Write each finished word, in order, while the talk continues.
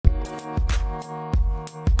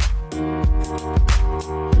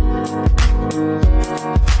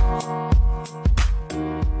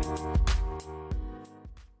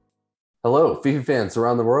FIFA fans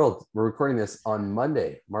around the world. We're recording this on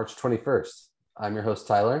Monday, March 21st. I'm your host,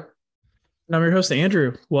 Tyler. And I'm your host,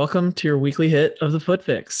 Andrew. Welcome to your weekly hit of the FUT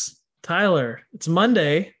Fix. Tyler, it's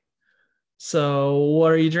Monday. So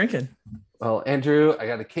what are you drinking? Well, Andrew, I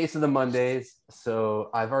got a case of the Mondays.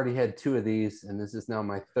 So I've already had two of these, and this is now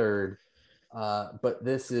my third. But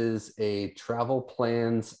this is a Travel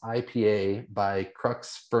Plans IPA by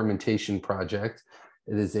Crux Fermentation Project.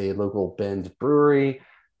 It is a local Bend brewery.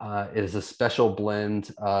 It is a special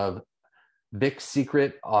blend of Vic's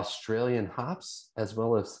Secret Australian hops, as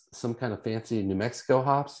well as some kind of fancy New Mexico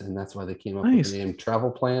hops. And that's why they came up with the name Travel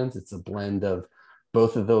Plans. It's a blend of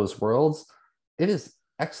both of those worlds. It is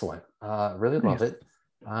excellent. Really love it.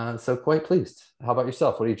 So quite pleased. How about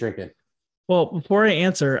yourself? What are you drinking? Well, before I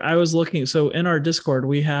answer, I was looking. So in our Discord,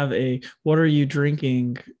 we have a what are you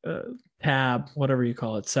drinking tab, whatever you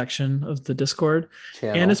call it, section of the Discord.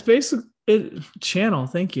 Channel. And it's basically channel.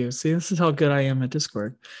 Thank you. See, this is how good I am at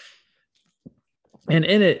Discord. And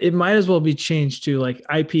in it, it might as well be changed to like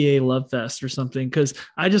IPA Love Fest or something, because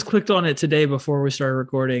I just clicked on it today before we started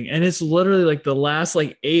recording. And it's literally like the last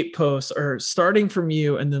like 8 posts are starting from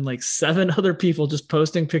you, and then like 7 other people just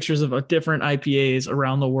posting pictures of different IPAs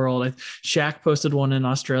around the world. Shaq posted one in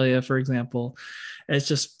Australia, for example. And it's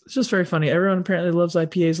just very funny. Everyone apparently loves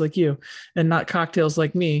IPAs like you and not cocktails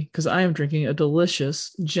like me, because I am drinking a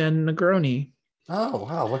delicious gin Negroni. Oh,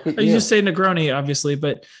 wow. Look at you. You just say Negroni, obviously,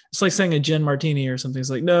 but it's like saying a gin martini or something. It's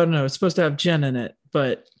like, no, it's supposed to have gin in it,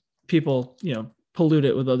 but people, pollute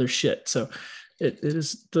it with other shit. So it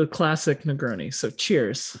is the classic Negroni. So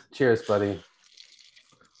cheers. Cheers, buddy.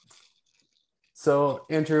 So,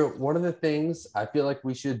 Andrew, one of the things I feel like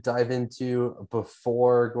we should dive into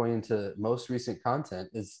before going into most recent content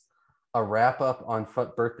is a wrap up on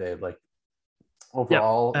FUT Birthday. Like,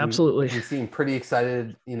 overall, yep, absolutely. We seem pretty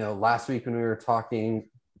excited, last week when we were talking,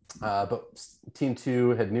 but Team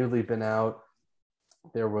 2 had newly been out.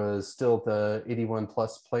 There was still the 81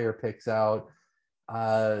 plus player picks out.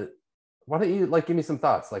 Why don't you give me some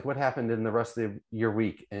thoughts? Like, what happened in the rest of your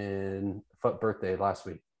week in FUT Birthday last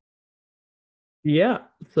week? Yeah.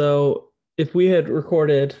 So if we had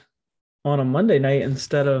recorded on a Monday night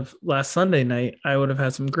instead of last Sunday night, I would have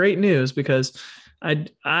had some great news, because I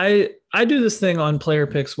do this thing on player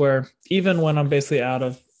picks where even when I'm basically out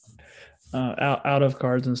of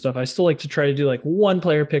cards and stuff, I still like to try to do like one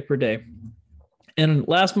player pick per day. And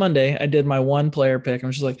last Monday, I did my one player pick. I'm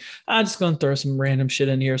just like, I'm just going to throw some random shit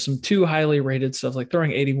in here, some 2 highly rated stuff, like throwing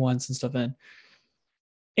 81s and stuff in.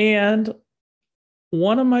 And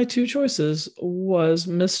one of my 2 choices was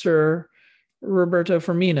Mr. Roberto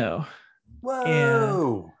Firmino. Whoa.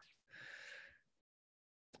 And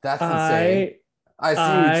that's insane.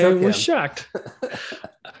 I was shocked.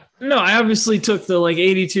 No, I obviously took the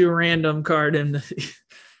 82 random card, and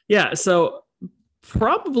yeah, so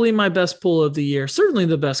probably my best pull of the year. Certainly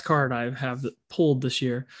the best card I have pulled this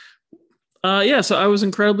year. So I was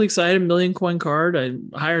incredibly excited. 1,000,000 coin card. I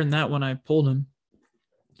higher than that when I pulled him.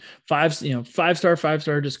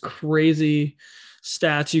 5-star, just crazy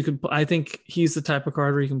stats. I think he's the type of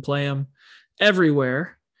card where you can play him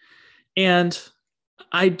everywhere. And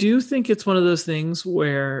I do think it's one of those things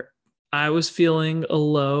where I was feeling a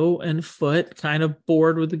low and FUT, kind of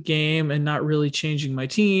bored with the game and not really changing my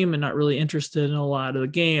team and not really interested in a lot of the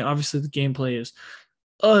game. Obviously, the gameplay is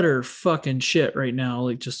utter fucking shit right now.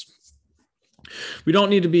 We don't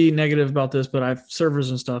need to be negative about this, but I've servers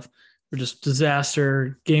and stuff are just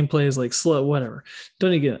disaster. Gameplay is slow, whatever.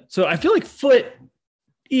 Don't even get it. So I feel like FUT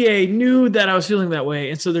EA knew that I was feeling that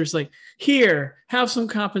way. And so there's here, have some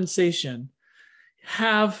compensation.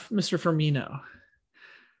 Have Mr. Firmino.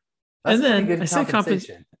 That's and then I said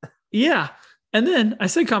compensation. Yeah. And then I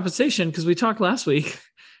said compensation because we talked last week.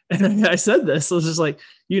 And I said this. I was just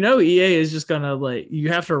EA is just going to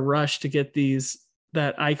you have to rush to get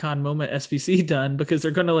that icon moment SBC done, because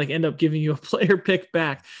they're going to end up giving you a player pick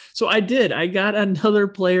back. So I did. I got another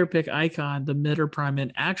player pick icon, the mid or prime,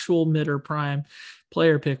 an actual mid or prime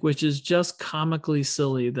player pick, which is just comically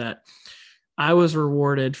silly that I was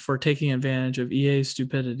rewarded for taking advantage of EA's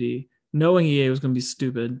stupidity, knowing EA was going to be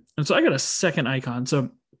stupid. And so I got a second icon.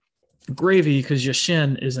 So gravy, because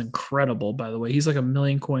Yashin is incredible, by the way. He's like a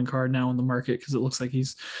 1,000,000 coin card now on the market, because it looks like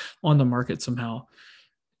he's on the market somehow.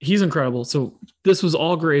 He's incredible. So this was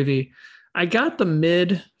all gravy. I got the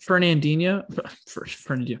mid Rio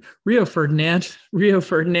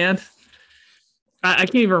Ferdinand. I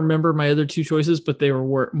can't even remember my other 2 choices, but they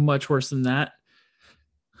were much worse than that.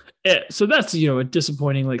 So that's, a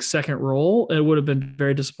disappointing second roll. It would have been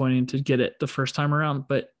very disappointing to get it the first time around,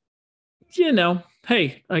 but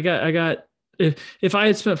hey, I got if I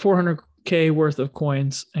had spent 400 K worth of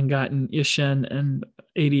coins and gotten Yashin and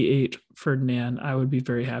 88 Ferdinand, I would be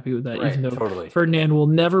very happy with that. Right, even though totally. Ferdinand will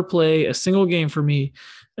never play a single game for me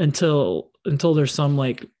until there's some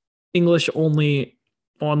like English only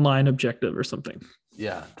online objective or something.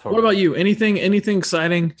 Yeah, totally. What about you? Anything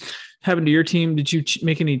exciting happened to your team? Did you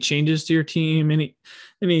make any changes to your team?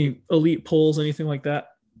 Any elite pulls, anything like that?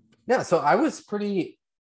 Yeah, so I was pretty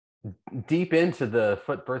deep into the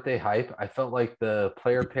FUT Birthday hype. I felt like the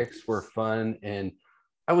player picks were fun, and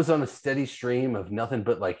I was on a steady stream of nothing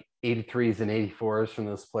but like 83s and 84s from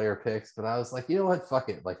those player picks. But I was like, you know what? Fuck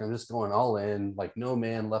it. Like, I'm just going all in, like no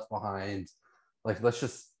man left behind. Like, let's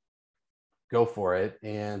just go for it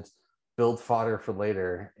and build fodder for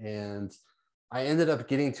later. And I ended up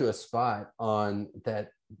getting to a spot on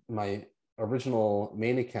that my original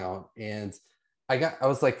main account, and I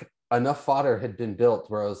was like, enough fodder had been built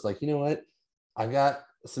where I was like, you know what? I've got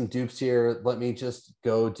some dupes here. Let me just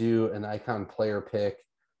go do an icon player pick,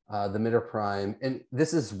 the Midder Prime. And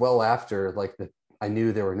this is well after like I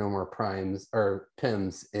knew there were no more primes or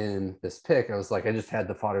pims in this pick. I was like, I just had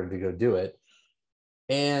the fodder to go do it.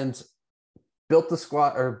 And built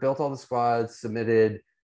all the squads, submitted,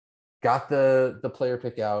 got the player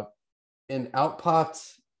pick out, and out popped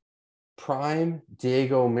Prime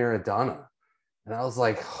Diego Maradona. And I was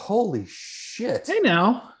like, holy shit. Hey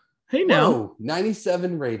now. Whoa,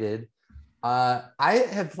 97 rated. I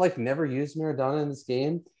have like never used Maradona in this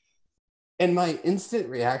game. And my instant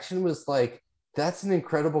reaction was like, that's an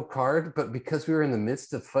incredible card. But because we were in the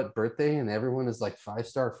midst of FUT Birthday and everyone is like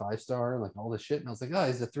 5-star, and like all this shit. And I was like, oh,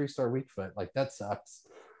 he's a 3-star weak foot. Like that sucks.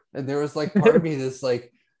 And there was like part of me that's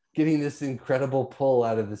like getting this incredible pull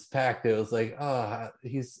out of this pack that was like, oh,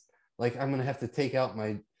 he's like, I'm going to have to take out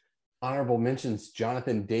my honorable mentions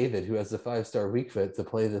Jonathan David, who has the 5-star weak foot, to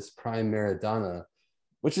play this prime Maradona,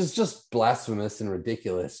 which is just blasphemous and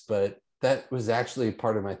ridiculous. But that was actually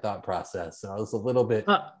part of my thought process. So I was a little bit,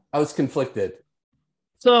 I was conflicted.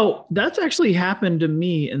 So that's actually happened to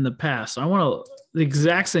me in the past. I want the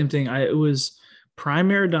exact same thing. It was prime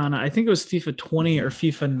Maradona. I think it was FIFA 20 or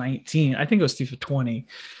FIFA 19. I think it was FIFA 20.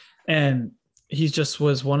 And he just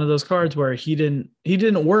was one of those cards where he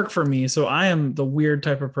didn't work for me. So I am the weird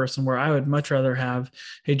type of person where I would much rather have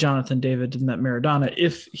a Jonathan David than that Maradona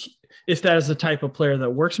if that is the type of player that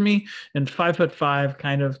works for me. And 5'5",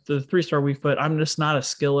 kind of the 3-star weak foot, I'm just not a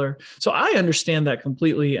skiller. So I understand that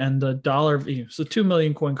completely. And the dollar, so 2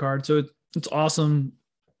 million coin card. So it's awesome.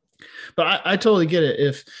 But I totally get it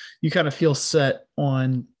if you kind of feel set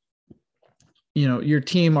on, your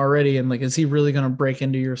team already. And like, is he really going to break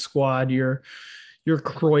into your squad, your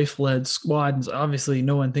Cruyff led squad? And obviously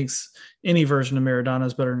no one thinks any version of Maradona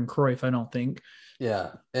is better than Cruyff, I don't think.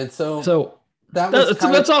 Yeah. And so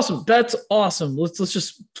that's awesome. That's awesome. Let's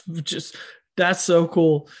just that's so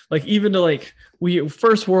cool. Like, even to like we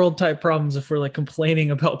first world type problems, if we're like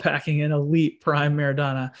complaining about packing an elite prime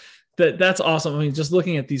Maradona, that's awesome. I mean, just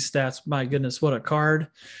looking at these stats, my goodness, what a card.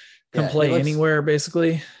 Can play anywhere,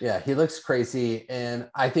 basically. Yeah, he looks crazy. And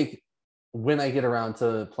I think when I get around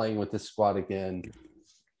to playing with this squad again,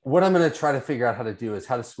 what I'm going to try to figure out how to do is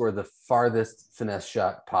how to score the farthest finesse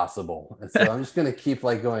shot possible. And so I'm just going to keep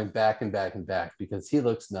like going back and back and back because he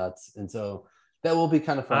looks nuts. And so that will be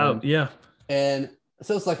kind of fun. Yeah. And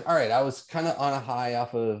so it's like, all right, I was kind of on a high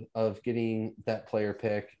off of getting that player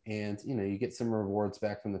pick, and, you get some rewards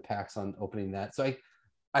back from the packs on opening that. So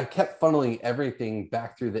I kept funneling everything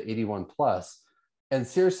back through the 81 plus. And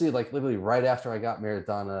seriously, like literally right after I got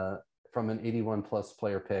Maradona from an 81 plus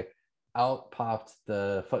player pick, out popped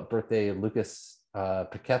the FUT Birthday Lucas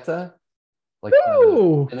Paqueta. Like,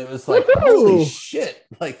 and it was like, holy shit,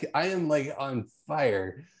 like I am like on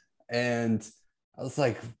fire. And I was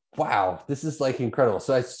like, wow, this is like incredible.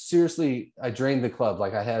 So I drained the club.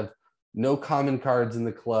 Like I have no common cards in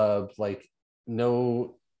the club, like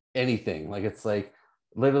no anything. Like it's like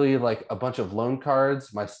literally like a bunch of loan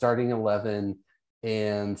cards, my starting 11,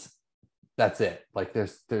 and that's it. Like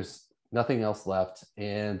there's nothing else left.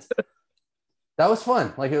 And that was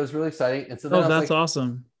fun. Like it was really exciting. And so then that's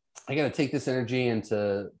awesome. I got to take this energy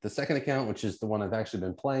into the second account, which is the one I've actually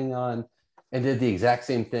been playing on, and did the exact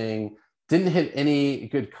same thing. Didn't hit any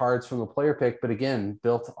good cards from the player pick, but again,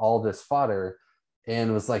 built all this fodder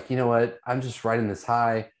and was like, you know what? I'm just riding this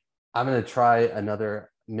high. I'm going to try another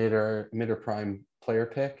mid prime player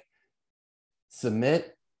pick,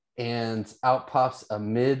 submit, and out pops a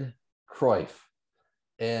mid Cruyff.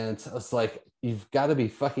 And I was like, you've got to be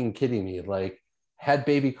fucking kidding me. Like, had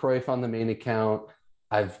baby Cruyff on the main account.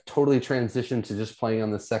 I've totally transitioned to just playing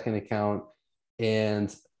on the second account.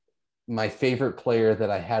 And my favorite player that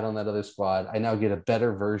I had on that other squad. I now get a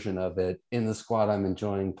better version of it in the squad I'm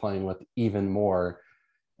enjoying playing with even more.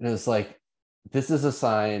 And it was like, this is a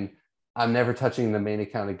sign I'm never touching the main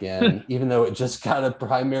account again, even though it just got a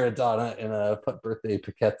Prime Maradona and a FUT Birthday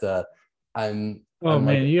Paqueta. I'm man,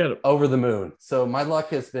 like you got over the moon. So my luck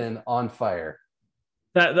has been on fire.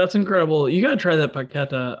 That's incredible. You got to try that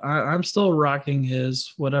Paqueta. I'm still rocking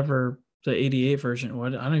his whatever the 88 version.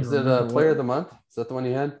 What I don't even remember. Is it a player of the month? Is that the one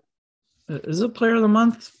you had? Is it player of the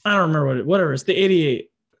month? I don't remember whatever. It's the 88.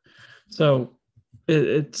 So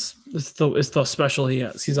it's the special he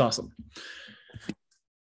has. He's awesome.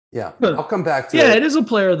 Yeah, I'll come back to it. Yeah, it is a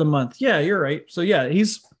player of the month. Yeah, you're right. So yeah,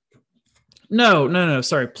 he's no.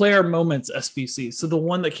 Sorry, player moments SBC. So the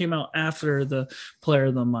one that came out after the player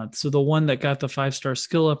of the month. So the one that got the 5-star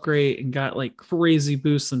skill upgrade and got like crazy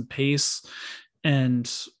boosts in pace and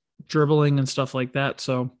dribbling and stuff like that.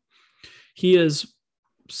 So he is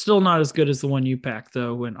still not as good as the one you pack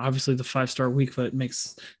though. And obviously the 5-star weak foot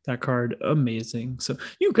makes that card amazing. So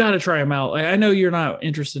you got to try him out. I know you're not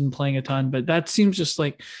interested in playing a ton, but that seems just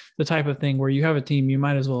like the type of thing where you have a team, you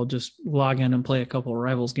might as well just log in and play a couple of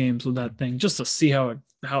rivals games with that thing just to see how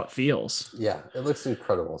it feels. Yeah, it looks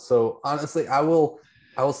incredible. So honestly, I will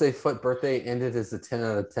say FUT Birthday ended as a 10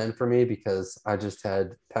 out of 10 for me because I just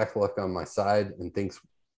had pack luck on my side and things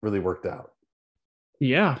really worked out.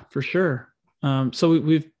 Yeah, for sure. So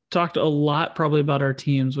we've talked a lot probably about our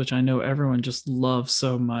teams, which I know everyone just loves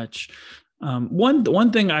so much.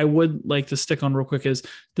 One thing I would like to stick on real quick is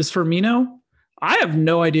this Firmino. I have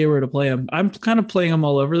no idea where to play him. I'm kind of playing him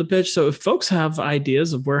all over the pitch. So if folks have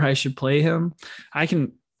ideas of where I should play him, I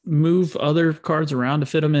can move other cards around to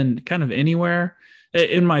fit him in kind of anywhere.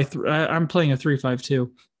 In my, I'm playing a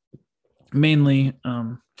 3-5-2 mainly.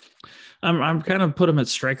 I'm kind of put him at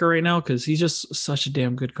striker right now because he's just such a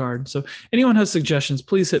damn good card. So anyone has suggestions,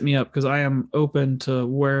 please hit me up because I am open to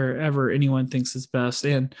wherever anyone thinks is best.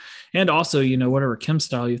 And also, whatever Kim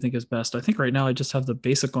style you think is best. I think right now I just have the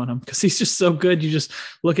basic on him because he's just so good. You just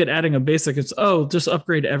look at adding a basic. It's, just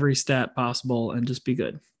upgrade every stat possible and just be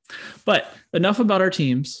good. But enough about our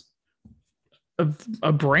teams.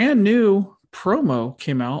 A brand new promo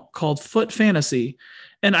came out called FUT Fantasy.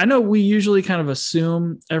 And I know we usually kind of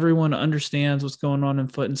assume everyone understands what's going on in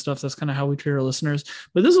FUT and stuff. That's kind of how we treat our listeners.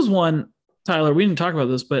 But this is one, Tyler, we didn't talk about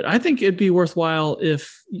this, but I think it'd be worthwhile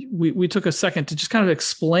if we took a second to just kind of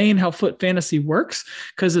explain how FUT Fantasy works,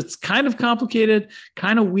 because it's kind of complicated,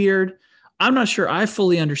 kind of weird. I'm not sure I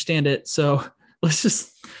fully understand it. So let's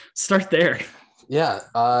just start there. Yeah,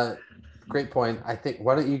 great point. I think,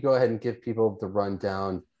 why don't you go ahead and give people the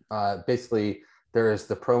rundown? Basically, there is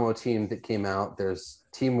the promo team that came out. There's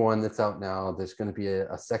team 1 that's out now. There's going to be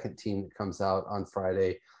a second team that comes out on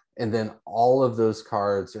Friday. And then all of those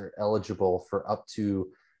cards are eligible for up to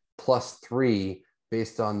 +3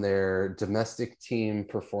 based on their domestic team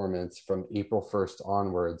performance from April 1st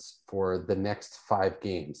onwards for the next 5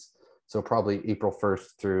 games. So probably April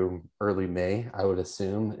 1st through early May, I would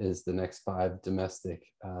assume, is the next 5 domestic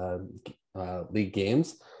league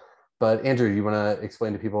games. But Andrew, you want to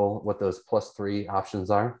explain to people what those +3 options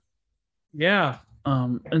are? Yeah.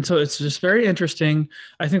 And so it's just very interesting.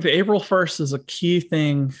 I think the April 1st is a key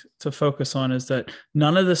thing to focus on, is that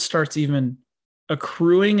none of this starts even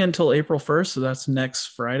accruing until April 1st. So that's next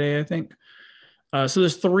Friday, I think. So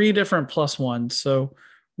there's 3 different +1s. So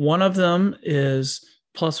one of them is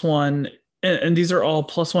 +1, and these are all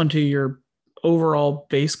 +1 to your overall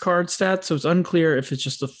base card stats. So it's unclear if it's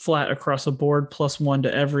just a flat across the board +1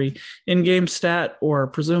 to every in-game stat, or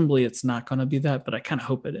presumably it's not going to be that, but I kind of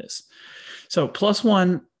hope it is. So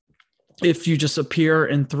 +1 if you just appear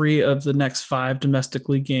in 3 of the next 5 domestic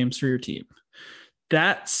league games for your team.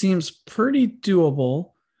 That seems pretty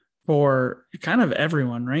doable for kind of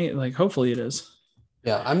everyone, right? Like, hopefully it is.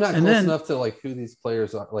 Yeah, I'm not close enough to like who these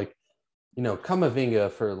players are. Like,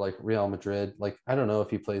 Camavinga for like Real Madrid. Like, I don't know if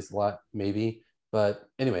he plays a lot, maybe. But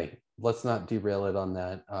anyway, let's not derail it on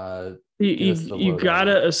that. You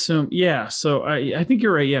gotta assume, yeah. So I think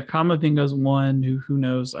you're right. Yeah, Camavinga's one. Who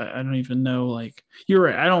knows? I don't even know. Like, you're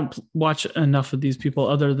right. I don't watch enough of these people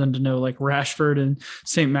other than to know like Rashford and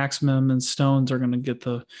Saint Maximum and Stones are going to get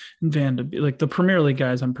the Van to be like the Premier League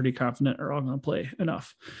guys. I'm pretty confident are all going to play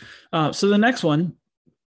enough. So the next one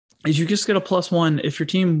is you just get a +1 if your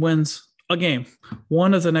team wins a game.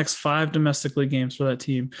 One of the next 5 domestic league games for that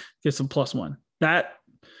team gets a +1. That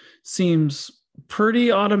seems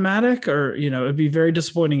pretty automatic, or it'd be very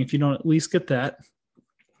disappointing if you don't at least get that.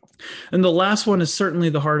 And the last one is certainly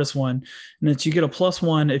the hardest one, and it's you get a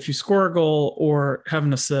 +1 if you score a goal or have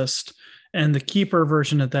an assist, and the keeper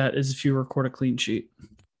version of that is if you record a clean sheet.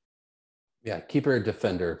 Yeah, keeper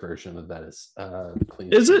defender version of that is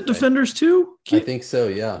clean. Is it defenders too? I think so,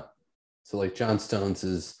 yeah. So like John Stones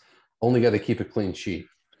is only got to keep a clean sheet.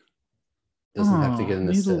 Doesn't have to get an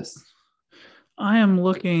assist. I am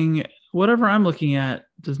looking, whatever I'm looking at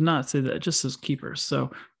does not say that. It just says keepers.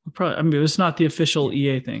 So probably, I mean, it's not the official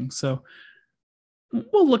EA thing. So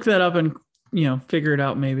we'll look that up and, figure it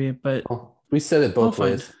out maybe. But we said it both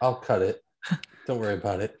ways. I'll cut it. Don't worry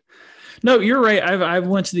about it. No, you're right. I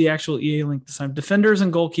went to the actual EA link this time. Defenders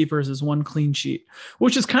and goalkeepers is one clean sheet,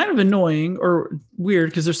 which is kind of annoying or weird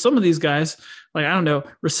because there's some of these guys, like, I don't know,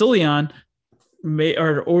 Racilion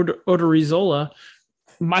or Odorizola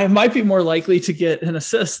might be more likely to get an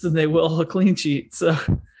assist than they will a clean sheet. So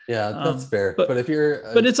yeah, that's fair. But if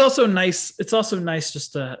you're, but it's also nice. It's also nice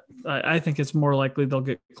just to. I think it's more likely they'll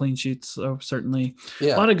get clean sheets. So certainly,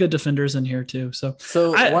 a lot of good defenders in here too. So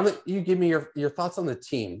why don't you give me your thoughts on the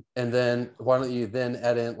team, and then why don't you then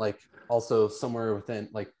add in like also somewhere within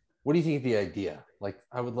like what do you think of the idea? Like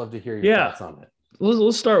I would love to hear your thoughts on it.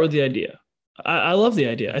 Let's start with the idea. I love the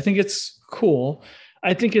idea. I think it's cool.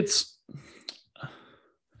 I think it's.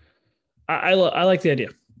 I like the idea.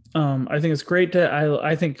 I think it's great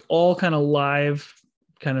I think all kind of live,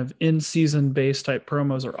 kind of in-season based type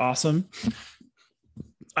promos are awesome.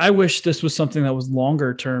 I wish this was something that was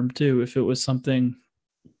longer term too. If it was something,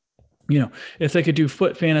 if they could do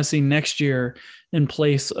FUT Fantasy next year in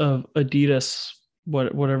place of Adidas,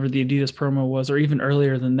 whatever the Adidas promo was, or even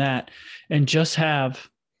earlier than that, and just have,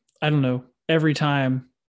 I don't know, every time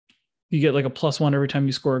you get like a +1 every time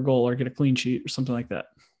you score a goal or get a clean sheet or something like that.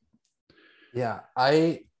 Yeah,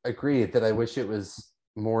 I agree that I wish it was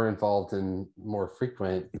more involved and more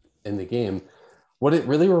frequent in the game. What it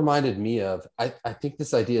really reminded me of, I think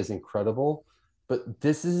this idea is incredible, but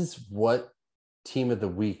this is what team of the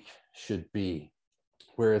week should be,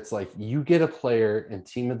 where it's like you get a player in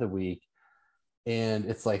team of the week and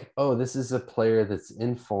it's like, oh, this is a player that's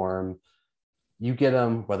in form. You get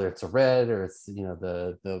them, whether it's a red or it's,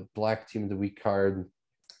 the black team of the week card,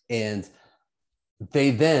 and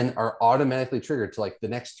they then are automatically triggered to like the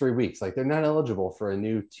next 3 weeks. Like they're not eligible for a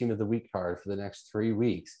new team of the week card for the next 3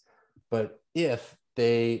 weeks. But if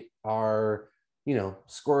they are,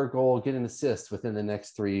 score a goal, get an assist within the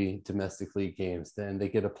next 3 domestic league games, then they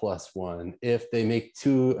get a +1. If they make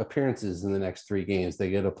 2 appearances in the next 3 games,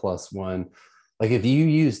 they get a +1. Like if you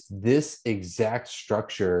used this exact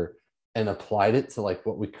structure and applied it to like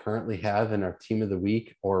what we currently have in our team of the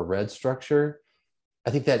week or red structure, I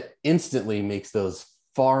think that instantly makes those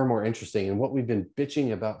far more interesting. And what we've been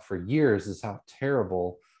bitching about for years is how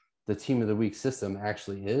terrible the team of the week system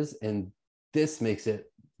actually is. And this makes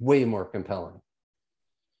it way more compelling.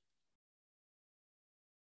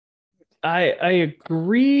 I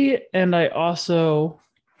agree. And I also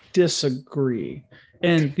disagree.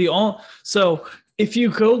 And so if you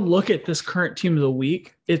go look at this current team of the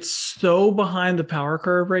week, it's so behind the power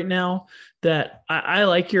curve right now that I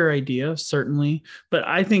like your idea, certainly, but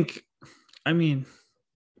I think, it's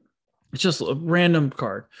just a random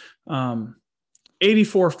card.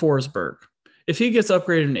 84 Forsberg. If he gets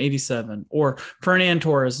upgraded in 87, or Fernan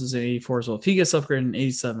Torres is 84 as well, if he gets upgraded in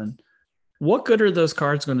 87, what good are those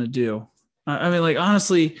cards going to do?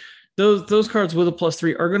 Honestly, those cards with a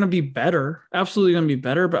 +3 are going to be better, absolutely going to be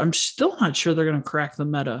better, but I'm still not sure they're going to crack the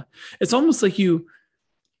meta. It's almost like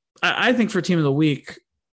I think for team of the week,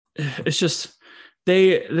 it's just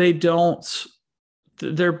they're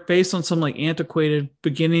based on some like antiquated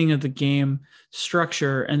beginning of the game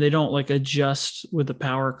structure, and they don't like adjust with the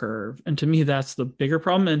power curve. And to me, that's the bigger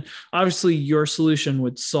problem. And obviously your solution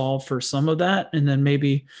would solve for some of that. And then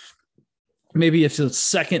maybe if the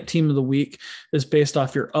second team of the week is based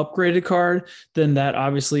off your upgraded card, then that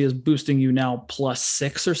obviously is boosting you now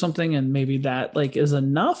 +6 or something. And maybe that like is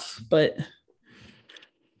enough, but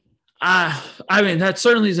that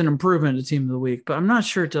certainly is an improvement to team of the week, but I'm not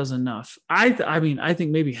sure it does enough. I think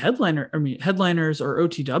maybe headliners or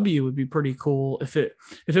OTW would be pretty cool if it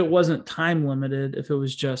wasn't time limited. If it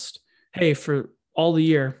was just, hey, for all the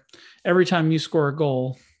year, every time you score a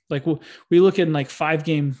goal, like we look in like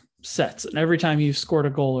 5-game sets, and every time you've scored a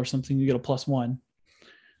goal or something, you get a +1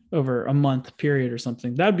 over a month period or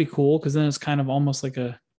something. That'd be cool, because then it's kind of almost like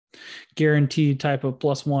a guaranteed type of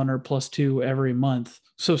 +1 or +2 every month.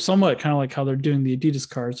 So somewhat kind of like how they're doing the Adidas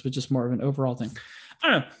cards, but just more of an overall thing.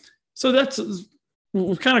 I don't know. So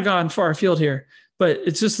we've kind of gone far afield here, but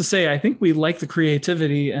it's just to say, I think we like the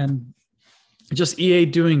creativity and just EA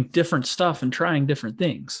doing different stuff and trying different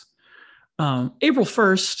things. April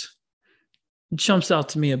 1st jumps out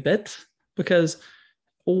to me a bit, because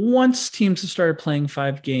once teams have started playing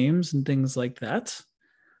 5 games and things like that,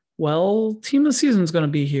 well, team of the season is going to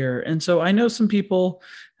be here. And so I know some people,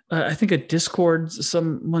 I think at Discord,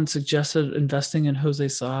 someone suggested investing in Jose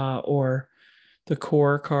Sa or the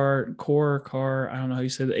core car. I don't know how you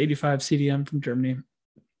say the 85 CDM from Germany.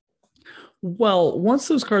 Well, once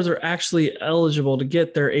those cards are actually eligible to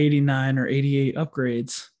get their 89 or 88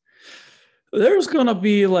 upgrades, there's going to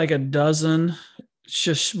be like a dozen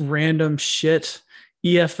just random shit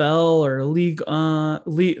EFL or League on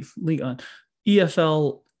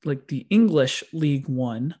EFL, like the English League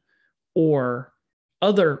One, or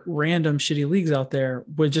other random shitty leagues out there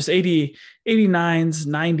with just 80, 89s,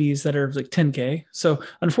 90s that are like 10K. So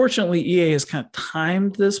unfortunately, EA has kind of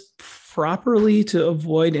timed this properly to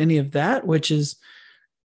avoid any of that, which is,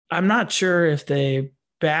 I'm not sure if they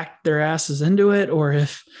backed their asses into it or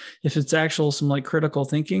if it's actual some like critical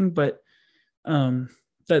thinking, but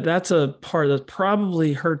that's a part that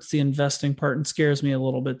probably hurts the investing part and scares me a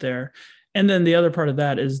little bit there. And then the other part of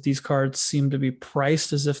that is these cards seem to be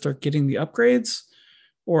priced as if they're getting the upgrades,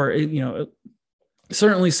 or,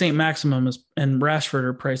 certainly St. Maximum and Rashford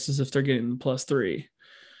are priced as if they're getting the +3.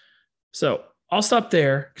 So I'll stop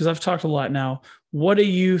there because I've talked a lot now. What do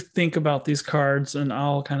you think about these cards? And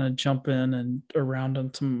I'll kind of jump in and around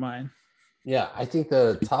on some of mine. Yeah, I think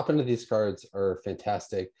the top end of these cards are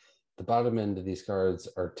fantastic. The bottom end of these cards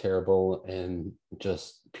are terrible and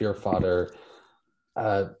just pure fodder.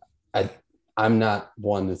 I'm not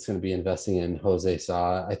one that's going to be investing in Jose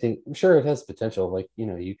Sa. I'm sure it has potential. Like,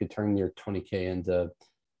 you could turn your 20K into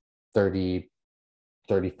 30,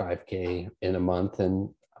 35K in a month, and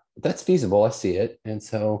that's feasible. I see it. And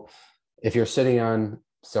so if you're sitting on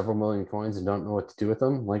several million coins and don't know what to do with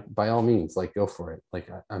them, like, by all means, like, go for it. Like,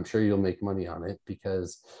 I'm sure you'll make money on it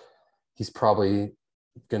because he's probably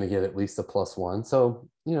going to get at least a +1. So,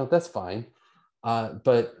 that's fine.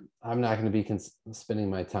 But I'm not going to be spending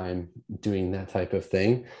my time doing that type of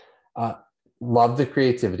thing. Love the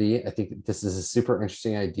creativity. I think this is a super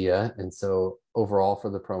interesting idea. And so overall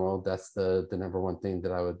for the promo, that's the number one thing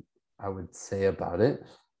that I would say about it.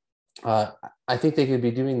 I think they could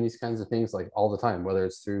be doing these kinds of things like all the time, whether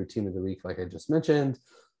it's through Team of the Week, like I just mentioned,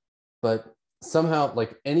 but somehow,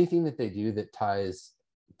 like, anything that they do that ties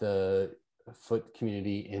the FUT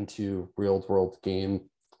community into real world game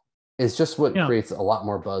is just what creates a lot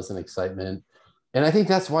more buzz and excitement. And I think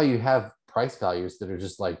that's why you have price values that are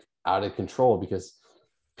just like out of control, because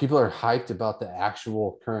people are hyped about the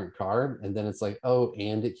actual current card. And then it's like, oh,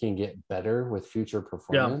 and it can get better with future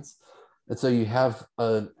performance. And so you have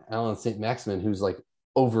Alan St. Maximin who's like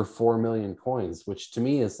over 4 million coins, which to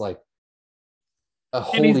me is like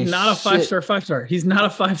and he's not a 5-star. He's not a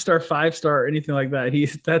 5-star or anything like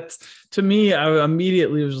that. That's, to me, I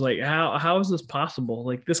immediately was like, how is this possible?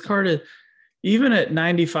 Like, this card is, even at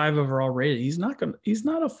 95 overall rated, he's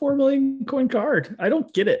not a 4 million coin card. I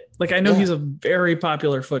don't get it. Like, I know he's a very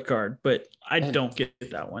popular FUT card, but I don't get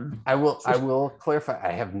that one. I will clarify.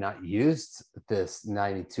 I have not used this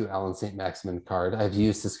 92 Alan St. Maximin card. I've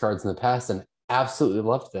used his cards in the past and absolutely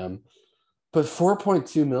loved them. But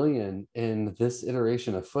 4.2 million in this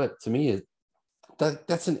iteration of FUT, to me,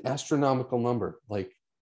 that's an astronomical number. Like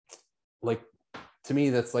to me,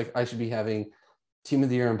 that's like I should be having Team of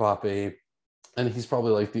the Year Mbappe, and he's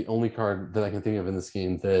probably like the only card that I can think of in this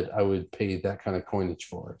game that I would pay that kind of coinage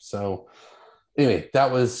for. So anyway,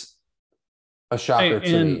 that was a shocker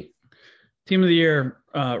to me. Team of the Year,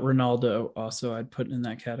 Ronaldo, also I'd put in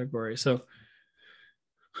that category. So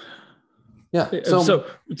yeah.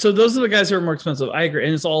 So those are the guys who are more expensive. I agree.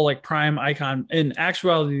 And it's all like prime icon. In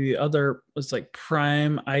actuality, the other was like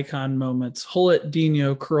prime icon moments. Hullet,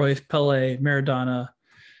 Dino, Cruyff, Pele, Maradona,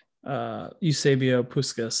 Eusebio,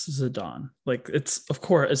 Puskas, Zidane. Like, it's, of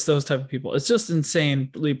course, it's those type of people. It's just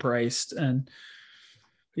insanely priced. And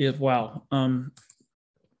wow.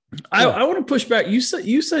 I want to push back. You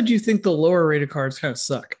said you think the lower rated cards kind of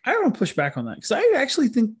suck. I want to push back on that because I actually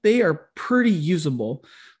think they are pretty usable.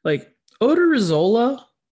 Like, Oda Rio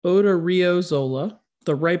Zola,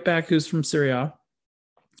 the right back who's from Syria,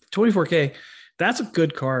 24K. That's a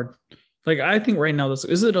good card. Like, I think right now,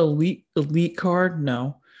 is it elite card?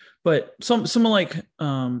 No, but someone like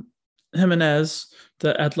Jimenez,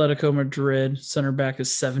 the Atletico Madrid center back, is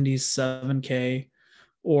 77K.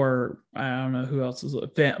 Or I don't know who else is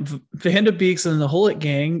Van de Beek's in the Hullet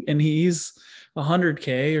gang, and he's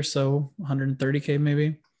 100K or so, 130K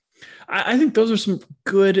maybe. I think those are some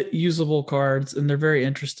good usable cards, and they're very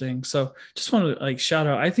interesting. So just want to shout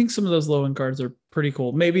out. I think some of those low end cards are pretty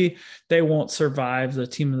cool. Maybe they won't survive the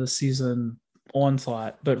team of the season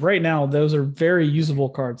onslaught, but right now those are very usable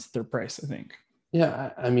cards at their price, I think.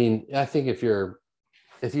 Yeah, I mean, I think if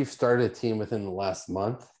you've started a team within the last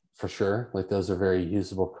month, for sure. Like those are very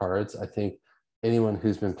usable cards. I think anyone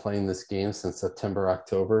who's been playing this game since September,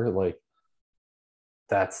 October, like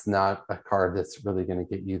that's not a card that's really going to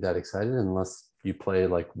get you that excited unless you play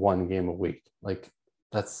like one game a week. Like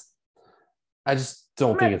I just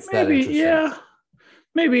don't think it's that interesting. Yeah.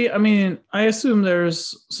 Maybe. I mean, I assume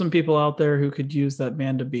there's some people out there who could use that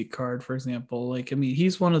man to beat card, for example. Like, I mean,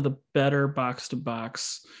 he's one of the better box to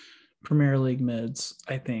box Premier League mids,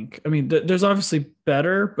 I think. I mean, there's obviously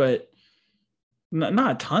better, but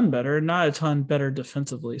not a ton better, not a ton better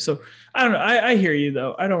defensively. So I don't know. I hear you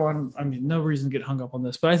though. No reason to get hung up on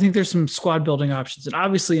this, but I think there's some squad building options, and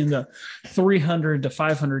obviously in the 300 to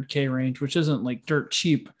 500K range, which isn't like dirt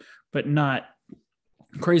cheap, but not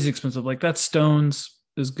crazy expensive. Like that Stones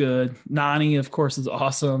is good. Nani, of course, is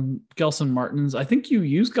awesome. Gelson Martins. I think you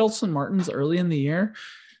used Gelson Martins early in the year.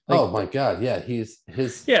 Like, oh my God. Yeah.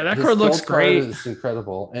 That card looks great. It's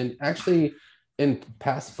incredible. And actually in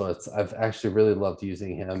past FUTs, I've actually really loved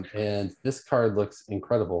using him, and this card looks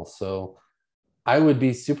incredible. So I would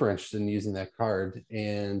be super interested in using that card.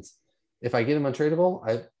 And if I get him untradeable,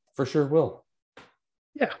 I for sure will.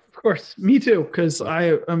 Yeah, of course. Me too, because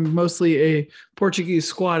I am mostly a Portuguese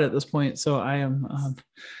squad at this point. So I am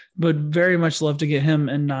would very much love to get him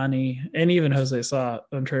and Nani and even Jose Sa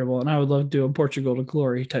untradeable. And I would love to do a Portugal to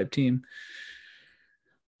glory type team.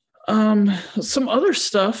 Some other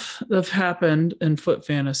stuff that's happened in FUT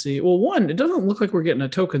Fantasy. Well, one, it doesn't look like we're getting a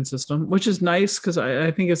token system, which is nice because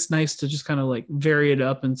I think it's nice to just kind of like vary it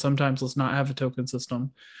up, and sometimes let's not have a token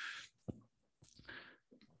system.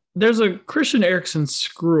 There's a Christian Eriksen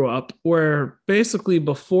screw up where basically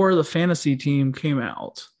before the fantasy team came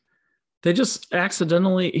out, they just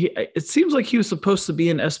accidentally, it seems like he was supposed to be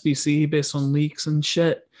an SBC based on leaks and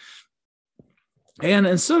shit. And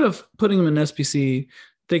instead of putting him in SBC,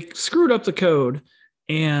 they screwed up the code,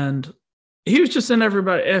 and he was just in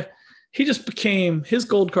everybody. He just became, his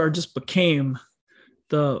gold card just became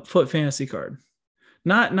the FUT Fantasy card.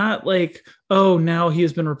 Not like, oh, now he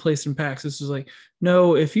has been replaced in packs. This is like,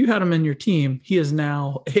 no, if you had him in your team, he is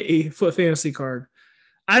now a FUT Fantasy card.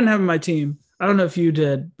 I didn't have him in my team. I don't know if you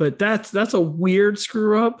did, but that's a weird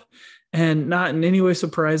screw up, and not in any way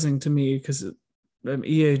surprising to me because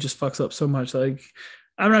EA just fucks up so much. Like,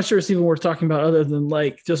 I'm not sure it's even worth talking about other than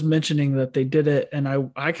like just mentioning that they did it.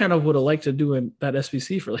 And I kind of would have liked to do that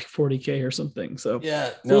SBC for like 40K or something. So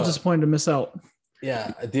yeah, no, still disappointed to miss out.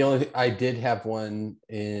 Yeah. The only thing, I did have one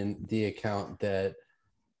in the account that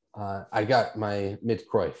I got my mid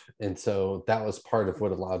Cruyff. And so that was part of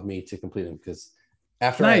what allowed me to complete them, because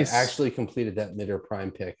after I actually completed that mid or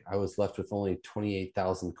prime pick, I was left with only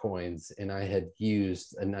 28,000 coins, and I had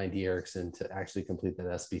used a 90 Eriksen to actually complete that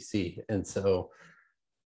SBC. And so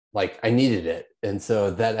like I needed it. And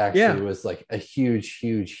so that actually was like a huge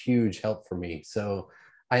help for me. So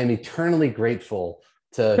I am eternally grateful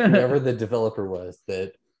to whoever the developer was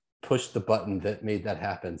that pushed the button that made that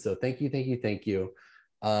happen. So thank you.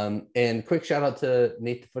 And quick shout out to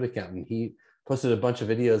Nate the Foot Accountant. He posted a bunch of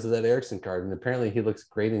videos of that Eriksen card, and apparently he looks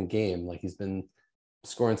great in game. Like he's been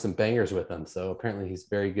scoring some bangers with them. So apparently he's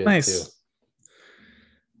very good too.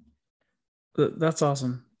 That's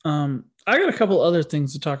awesome. I got a couple other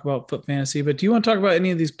things to talk about FUT Fantasy, but do you want to talk about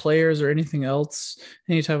any of these players or anything else?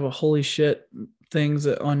 Any type of holy shit things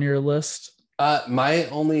on your list? My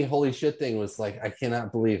only holy shit thing was like, I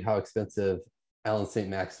cannot believe how expensive Alan St.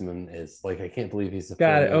 Maximin is. Like, I can't believe he's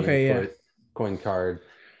a coin card.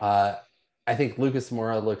 I think Lucas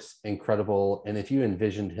Moura looks incredible. And if you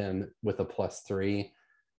envisioned him with a +3,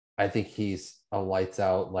 I think he's a lights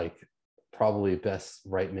out, like probably best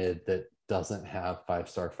right mid that doesn't have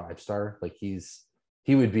 5-star. Like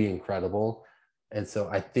he would be incredible. And so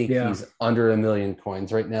I think he's under 1 million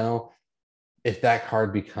coins right now. If that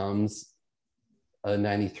card becomes a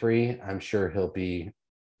 93, I'm sure he'll be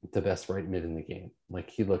the best right mid in the game. Like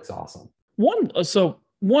he looks awesome.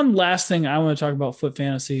 One last thing I want to talk about FUT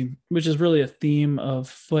Fantasy, which is really a theme of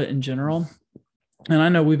FUT in general. And I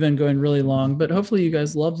know we've been going really long, but hopefully you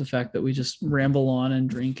guys love the fact that we just ramble on and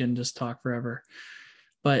drink and just talk forever.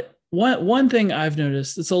 But one thing I've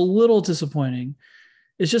noticed, it's a little disappointing,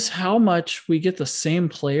 is just how much we get the same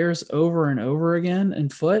players over and over again in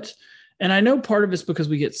FUT. And I know part of it's because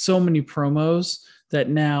we get so many promos that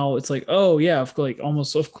now it's like, oh yeah, like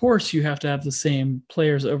almost, of course you have to have the same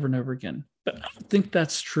players over and over again. But I don't think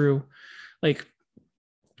that's true. Like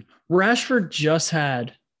Rashford just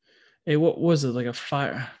had what was it? Like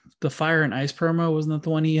the fire and ice promo. Wasn't that the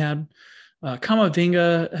one he had?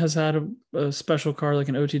 Kamavinga has had a special card, like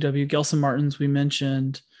an OTW. Gelson Martins, we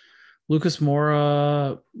mentioned. Lucas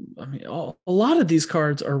Moura. I mean, a lot of these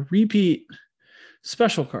cards are repeat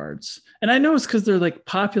special cards. And I know it's because they're like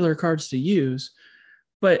popular cards to use,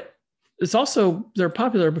 but it's also they're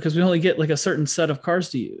popular because we only get like a certain set of cards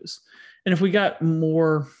to use. And if we got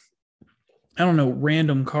more, I don't know,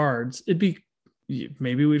 random cards,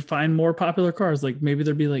 maybe we'd find more popular cards. Like maybe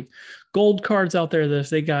there'd be like gold cards out there that if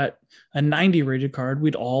they got a 90 rated card,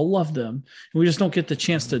 we'd all love them. And we just don't get the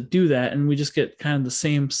chance to do that. And we just get kind of the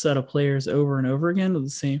same set of players over and over again with the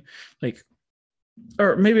same, like,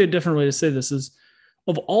 or maybe a different way to say this is,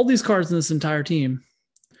 of all these cards in this entire team,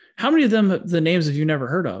 how many of them, the names have you never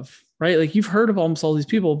heard of, right? Like you've heard of almost all these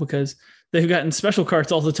people because they've gotten special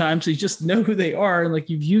cards all the time. So you just know who they are. And like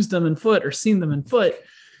you've used them in FUT or seen them in FUT.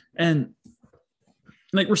 And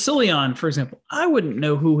like Russillion, for example, I wouldn't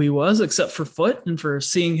know who he was except for FUT and for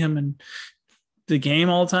seeing him in the game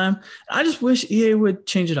all the time. I just wish EA would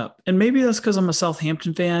change it up. And maybe that's because I'm a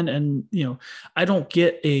Southampton fan and, you know, I don't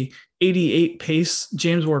get a 88 pace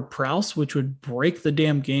James Ward-Prowse, which would break the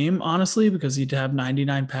damn game, honestly, because he'd have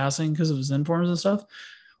 99 passing because of his informs and stuff.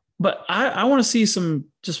 But I want to see some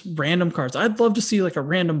just random cards. I'd love to see like a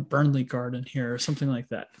random Burnley card in here or something like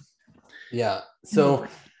that. Yeah. So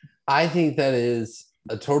I think that is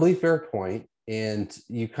a totally fair point. And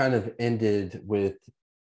you kind of ended with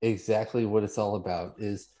exactly what it's all about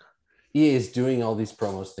is EA is doing all these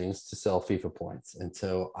promos things to sell FIFA points. And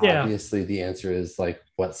so obviously the answer is like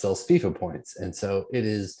what sells FIFA points. And so it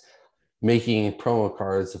is making promo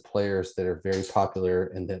cards of players that are very popular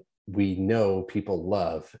and that we know people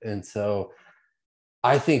love. And so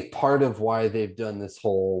I think part of why they've done this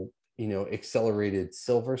whole, you know, accelerated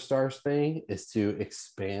silver stars thing is to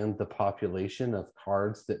expand the population of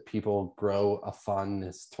cards that people grow a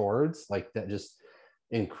fondness towards. Like that just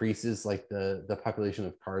increases like the population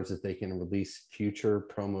of cards that they can release future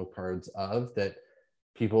promo cards of, that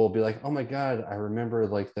people will be like, oh my God, I remember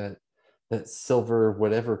like that silver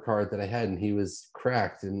whatever card that I had and he was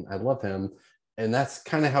cracked and I love him. And that's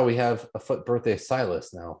kind of how we have a FUT Birthday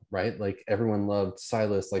Silas now, right? Like everyone loved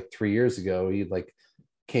Silas like 3 years ago. He like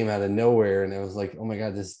came out of nowhere and it was like, oh my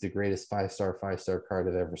God, this is the greatest five-star card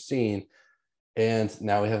I've ever seen. And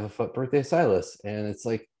now we have a FUT Birthday Silas. And it's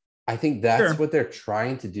like, I think that's what they're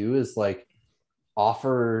trying to do is like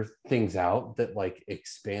offer things out that like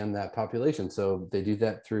expand that population. So they do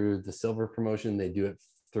that through the silver promotion. They do it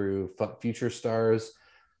through FUT Future Stars,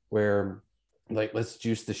 where like, let's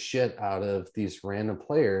juice the shit out of these random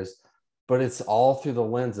players, but it's all through the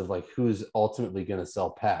lens of like, who's ultimately going to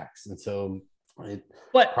sell packs. And so it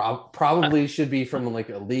probably should be from like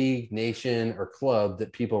a league, nation, or club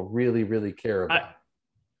that people really, really care about. I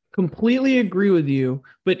completely agree with you.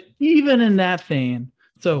 But even in that vein,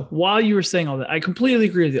 so while you were saying all that, I completely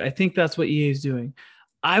agree with you. I think that's what EA is doing.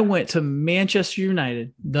 I went to Manchester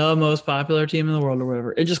United, the most popular team in the world or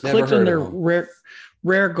whatever. It just clicked on their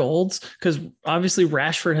rare golds because obviously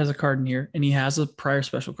Rashford has a card in here and he has a prior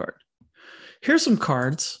special card. Here's some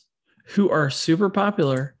cards who are super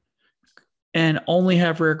popular and only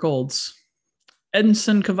have rare golds.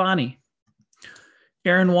 Edinson Cavani,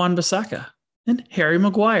 Aaron Wan-Bissaka, and Harry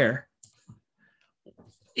Maguire.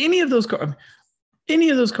 Any of those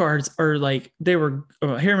cards are like, they were,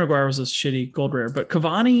 Harry Maguire was a shitty gold rare, but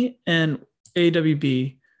Cavani and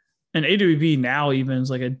AWB now even is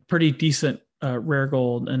like a pretty decent rare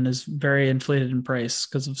gold and is very inflated in price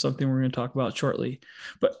because of something we're going to talk about shortly.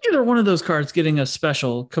 But either one of those cards getting a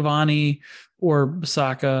special, Cavani or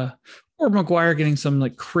Bissaka or Maguire getting some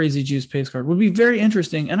like crazy juice pace card would be very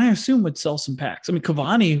interesting. And I assume would sell some packs. I mean,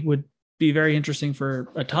 Cavani would be very interesting for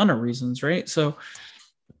a ton of reasons, right? So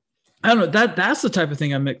I don't know, that's the type of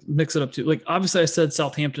thing I mix it up to. Like, obviously I said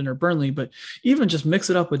Southampton or Burnley, but even just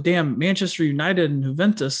mix it up with damn Manchester United and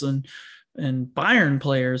Juventus and Bayern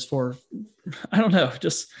players for, I don't know,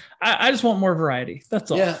 just, I just want more variety. That's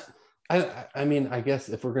all. Yeah. I mean, I guess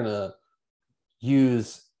if we're going to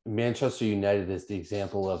use Manchester United as the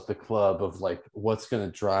example of the club of like, what's going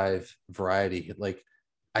to drive variety. Like,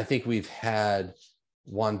 I think we've had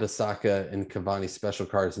Wan-Bissaka and Cavani special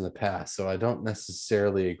cards in the past. So I don't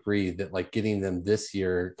necessarily agree that like getting them this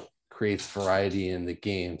year creates variety in the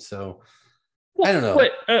game. So I don't know.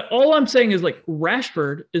 But all I'm saying is like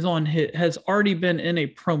Rashford has already been in a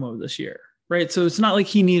promo this year, right? So it's not like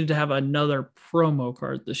he needed to have another promo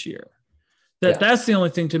card this year. That's the only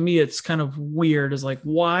thing to me. It's kind of weird is like,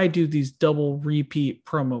 why do these double repeat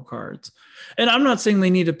promo cards? And I'm not saying they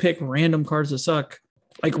need to pick random cards that suck,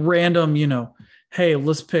 like random, you know, hey,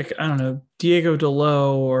 let's pick, I don't know, Diego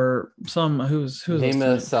Dalot or some who's name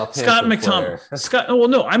a Scott McTominay. Well,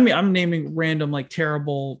 no, I'm naming random like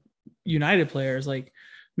terrible United players like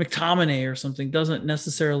McTominay or something. Doesn't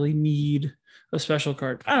necessarily need a special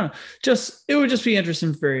card. I don't know. It would just be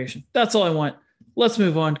interesting variation. That's all I want. let's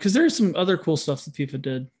move on because there's some other cool stuff that FIFA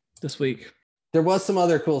did this week. There was some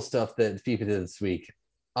other cool stuff that FIFA did this week.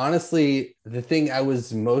 Honestly, the thing I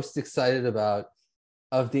was most excited about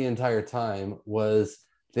of the entire time was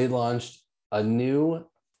they launched a new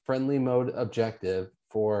friendly mode objective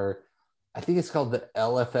for, I think it's called the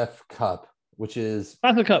LFF Cup, which is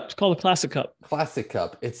Classic Cup. It's called a Classic Cup. Classic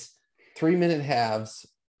Cup. It's 3-minute halves,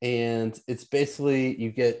 and it's basically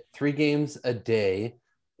you get 3 games a day,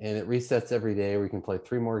 and it resets every day where you can play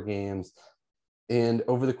 3 more games. And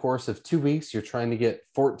over the course of 2 weeks, you're trying to get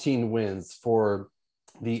 14 wins for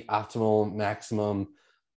the optimal maximum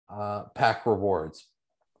pack rewards.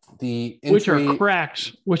 Which are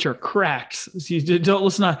cracks. So you don't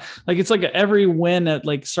listen to, like, it's like every win at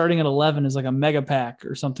like starting at 11 is like a mega pack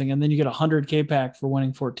or something, and then you get a 100K pack for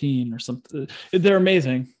winning 14 or something. They're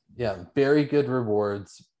amazing. Yeah, very good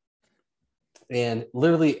rewards, and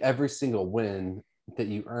literally every single win that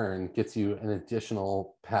you earn gets you an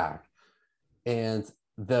additional pack. And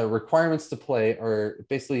the requirements to play are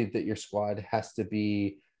basically that your squad has to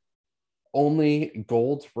be only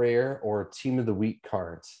gold, rare, or team of the week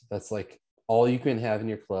cards. That's like all you can have in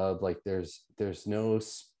your club. Like there's no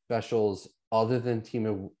specials other than team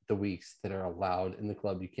of the weeks that are allowed in the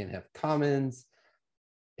club. You can't have commons,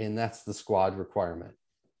 and that's the squad requirement.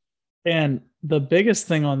 And the biggest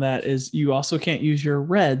thing on that is you also can't use your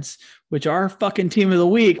reds, which are fucking team of the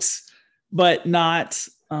weeks, but not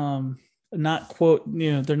quote,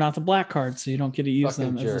 they're not the black cards, so you don't get to use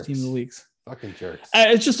fucking them jerks. As the team of the weeks. Fucking jerks.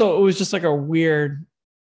 It was just like a weird,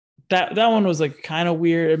 that one was like kind of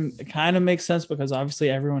weird. It kind of makes sense because obviously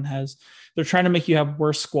they're trying to make you have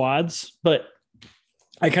worse squads, but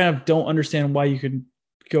I kind of don't understand why you could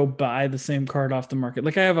go buy the same card off the market.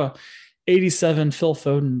 Like I have a 87 Phil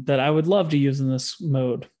Foden that I would love to use in this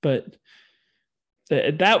mode, but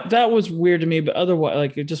that was weird to me. But otherwise,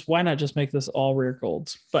 like, why not just make this all rare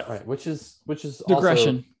golds? But right, which is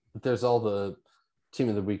digression. Also, there's all the team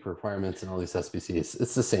of the week requirements and all these SBCs.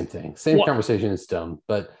 It's the same thing. Same conversation. Is dumb.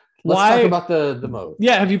 But let's talk about the mode.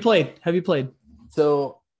 Yeah, have you played?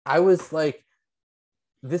 So I was like,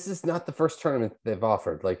 this is not the first tournament they've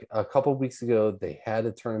offered. Like a couple of weeks ago, they had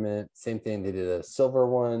a tournament. Same thing. They did a silver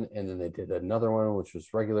one, and then they did another one, which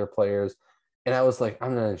was regular players. And I was like,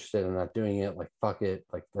 I'm not interested. I'm not doing it. Like, fuck it.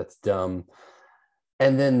 Like, that's dumb.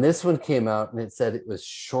 And then this one came out, and it said it was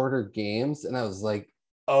shorter games. And I was like,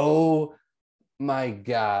 oh my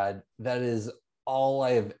God, that is all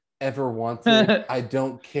I have ever wanted. I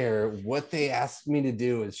don't care what they ask me to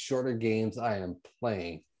do. Is shorter games. I am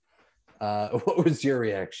playing. What was your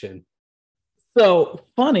reaction? So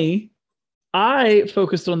funny. I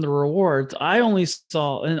focused on the rewards. I only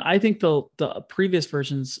saw, and I think the previous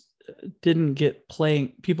versions didn't get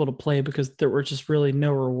people to play because there were just really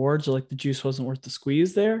no rewards, or like the juice wasn't worth the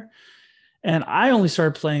squeeze there. And I only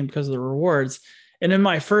started playing because of the rewards. And in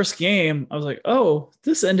my first game, I was like, oh,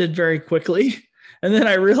 this ended very quickly. And then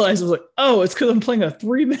I realized I was like, oh, it's because I'm playing a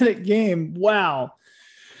 3-minute game. Wow.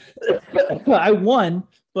 I won,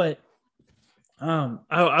 but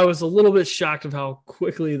I was a little bit shocked of how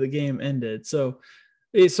quickly the game ended. So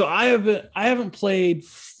I haven't played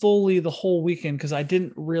fully the whole weekend because I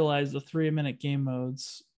didn't realize the 3-minute game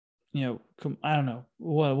modes. I don't know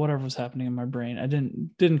whatever was happening in my brain. I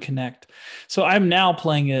didn't connect. So I'm now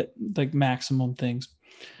playing it like maximum things.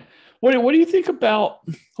 What do you think about?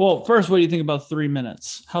 Well, first, what do you think about 3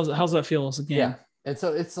 minutes? How's that feel as a game? Yeah, and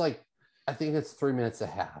so it's like, I think it's 3 minutes a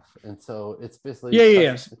half, and so it's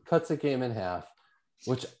basically cuts a game in half,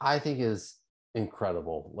 which I think is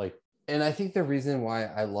incredible. Like, and I think the reason why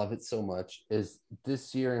I love it so much is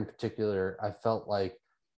this year in particular, I felt like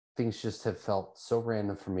things just have felt so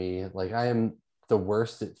random for me. Like I am the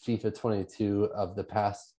worst at FIFA 22 of the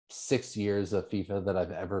past 6 years of FIFA that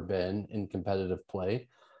I've ever been in competitive play.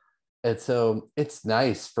 And so it's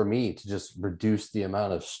nice for me to just reduce the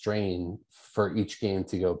amount of strain for each game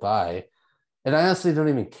to go by. And I honestly don't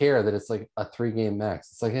even care that it's like a 3-game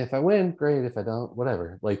max. It's like, if I win, great. If I don't,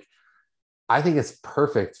 whatever. Like, I think it's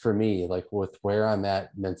perfect for me, like with where I'm at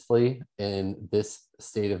mentally in this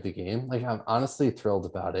state of the game. Like, I'm honestly thrilled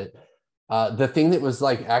about it. The thing that was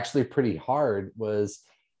like actually pretty hard was,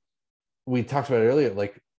 we talked about it earlier,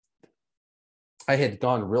 like I had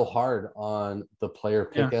gone real hard on the player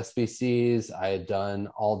pick SBCs. I had done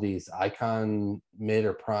all these icon mid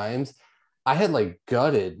or primes. I had like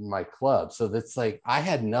gutted my club. So that's like, I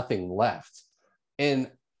had nothing left. And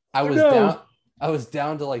I was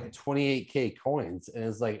down to like 28K coins. And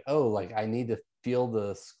it's like, oh, like I need to field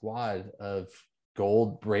a squad of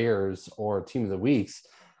gold rares or team of the weeks.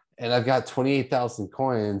 And I've got 28,000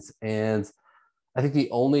 coins. And I think the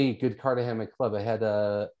only good card I had in my club, I had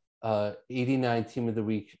 89 Team of the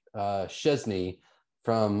Week Chesney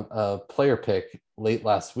from a player pick late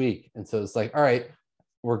last week. And so it's like, all right,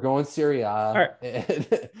 we're going Serie A.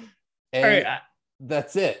 Right. And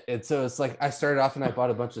that's it. And so it's like I started off and I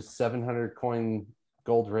bought a bunch of 700 coin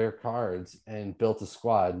gold rare cards and built a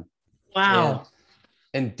squad. Wow.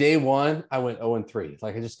 And day one, I went 0-3.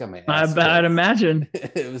 Like I just got my ass I'd imagine.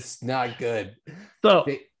 It was not good. So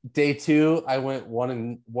day two, I went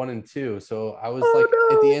 1-2. So I was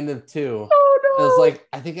at the end of 2. I was like,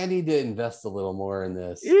 I think I need to invest a little more in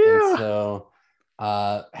this. Yeah. And so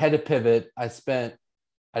had to pivot. I spent,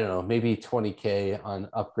 I don't know, maybe 20K on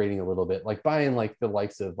upgrading a little bit, like buying like the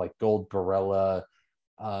likes of like Gold Barella,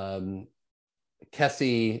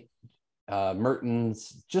 Kessie,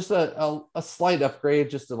 Mertens, just a slight upgrade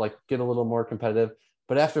just to like get a little more competitive.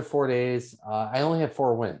 But after 4 days, I only had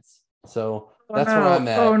 4 wins. So that's where I'm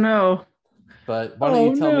at. Oh no. But why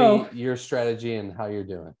don't you tell me your strategy and how you're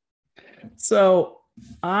doing? So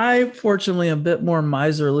I fortunately am a bit more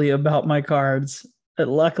miserly about my cards,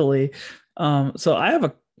 luckily. So I have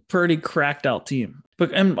a pretty cracked out team,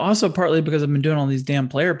 but and also partly because I've been doing all these damn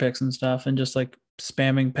player picks and stuff and just like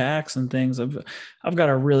spamming packs and things. I've got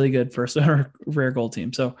a really good first rare gold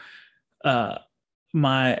team. So I'm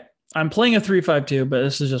playing a 3-5-2, but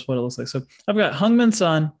this is just what it looks like. So I've got Heung-min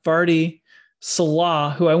Son, Vardy,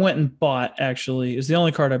 Salah, who I went and bought, actually is the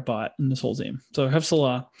only card I bought in this whole team. So I have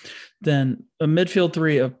Salah, then a midfield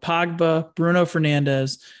 3 of Pogba, Bruno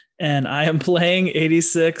Fernandes, and I am playing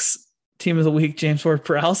 86 Team of the Week James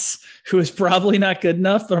Ward-Prowse, who is probably not good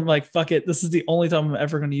enough, but I'm like, fuck it. This is the only time I'm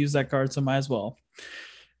ever going to use that card, so might as well.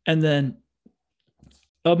 And then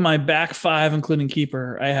of my back 5, including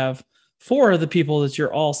keeper, I have 4 of the people that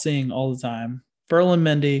you're all seeing all the time: Ferland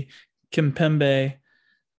Mendy, Kimpembe,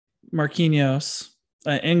 Marquinhos.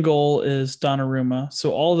 In goal is Donnarumma.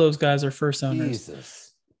 So all those guys are first owners. Jesus.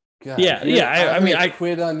 God, I mean, I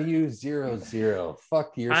quit on you 0-0.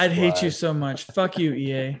 Fuck your I'd squad. hate you so much. Fuck you,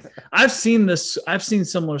 EA. I've seen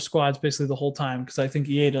similar squads basically the whole time because I think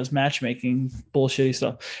EA does matchmaking bullshitty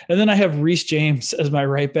stuff. And then I have Reece James as my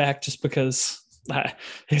right back just because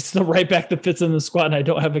it's the right back that fits in the squad and I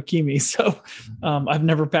don't have Hakimi. So I've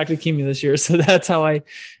never packed Hakimi this year. So that's how I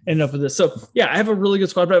end up with this. So yeah, I have a really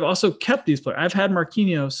good squad, but I've also kept these players. I've had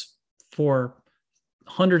Marquinhos for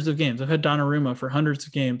hundreds of games. I've had Donnarumma for hundreds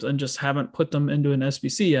of games and just haven't put them into an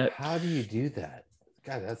SBC yet. How do you do that?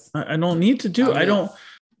 God, I don't need to do. I don't.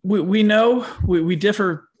 We know we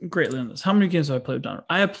differ greatly on this. How many games have I played with Donnarumma?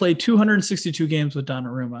 I have played 262 games with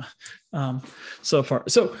Donnarumma so far.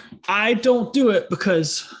 So I don't do it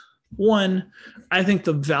because, one, I think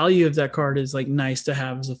the value of that card is like nice to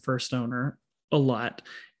have as a first owner a lot,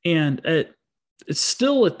 and it's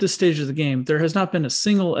still at this stage of the game. There has not been a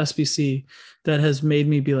single SBC that has made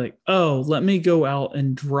me be like, oh, let me go out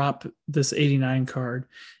and drop this 89 card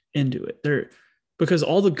into it. Because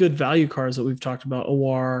all the good value cards that we've talked about,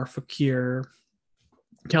 Awar, Fakir,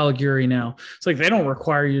 Caligari now, it's like they don't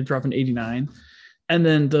require you to drop an 89. And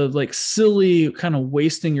then the like silly kind of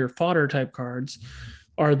wasting your fodder type cards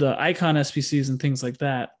are the icon SBCs and things like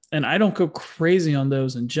that. And I don't go crazy on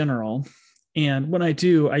those in general. And when I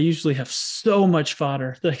do, I usually have so much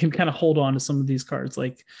fodder that I can kind of hold on to some of these cards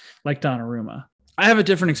like Donnarumma. I have a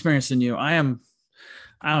different experience than you. I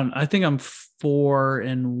think I'm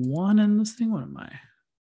 4-1 in this thing. What am I?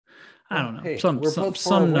 I don't know. Hey, some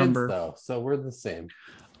number. Wins, though, so we're the same.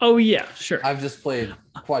 Oh yeah, sure. I've just played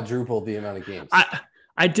quadruple the amount of games.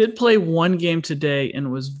 I did play one game today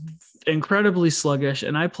and was incredibly sluggish.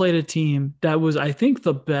 And I played a team that was, I think,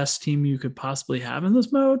 the best team you could possibly have in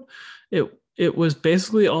this mode. It was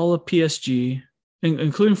basically all of PSG,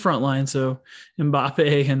 including frontline. So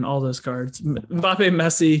Mbappe and all those cards. Mbappe,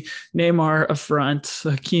 Messi, Neymar up front,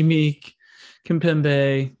 Hakimi,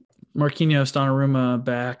 Kimpembe, Marquinhos, Donnarumma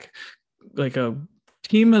back. Like a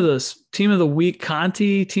team of the week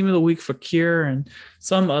Conti, team of the week Fakir, and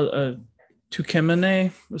some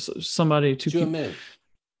Tukemene, somebody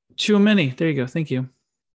Chouameni. There you go. Thank you.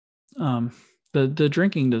 The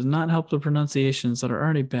drinking does not help the pronunciations that are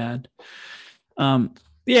already bad.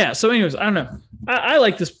 Yeah. So anyways, I don't know. I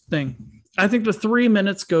like this thing. I think the 3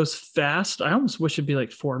 minutes goes fast. I almost wish it'd be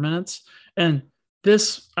like 4 minutes. And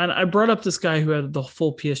I brought up this guy who had the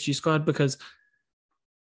full PSG squad because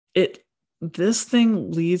this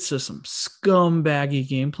thing leads to some scumbaggy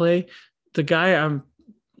gameplay. The guy I'm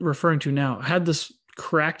referring to now had this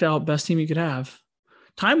cracked out best team you could have.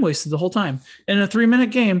 Time wasted the whole time in a 3 minute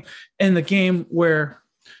game, in the game where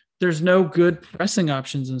there's no good pressing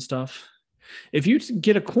options and stuff. If you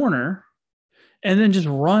get a corner and then just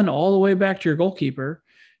run all the way back to your goalkeeper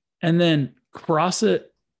and then cross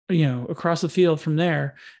it across the field from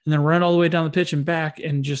there, and then run all the way down the pitch and back,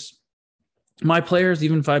 and just my players,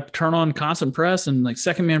 even if I turn on constant press and like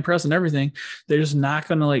second man press and everything, they're just not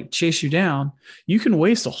going to like chase you down. You can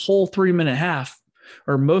waste a whole 3-minute half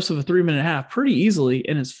or most of a 3-minute half pretty easily.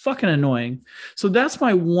 And it's fucking annoying. So that's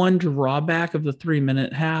my one drawback of the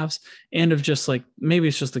 3-minute halves and of just like, maybe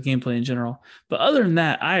it's just the gameplay in general. But other than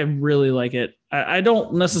that, I really like it. I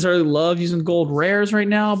don't necessarily love using gold rares right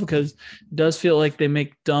now because it does feel like they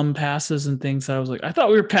make dumb passes and things that I was like, I thought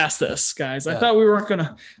we were past this, guys. Yeah. I thought we weren't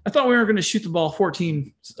going to shoot the ball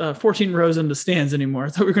 14 rows into stands anymore. I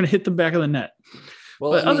thought we were going to hit the back of the net.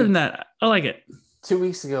 Well, but other than that, I like it. 2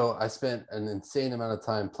 weeks ago, I spent an insane amount of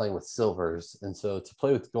time playing with silvers. And so to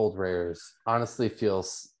play with gold rares honestly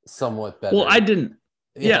feels somewhat better. Well, I didn't.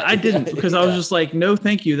 Yeah, I didn't because I was just like, no,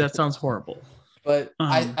 thank you. That sounds horrible. But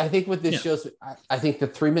I think what this shows, I think the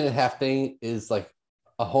 3-minute half thing is like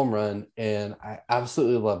a home run, and I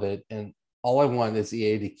absolutely love it. And all I want is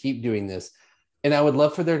EA to keep doing this. And I would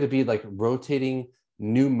love for there to be like rotating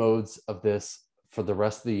new modes of this for the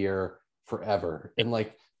rest of the year forever. And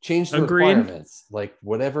like change the requirements, like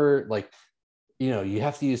whatever, like, you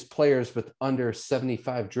have to use players with under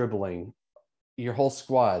 75 dribbling, your whole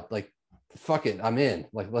squad. Like, fuck it, I'm in.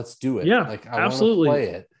 Like, let's do it. Yeah, like, I absolutely want to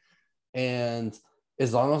play it. And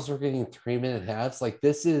as long as we're getting 3-minute halves, like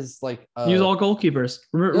this is like use all goalkeepers.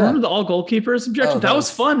 Remember the all goalkeepers objective? That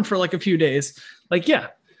was fun for like a few days. Like, yeah,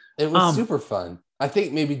 it was super fun. I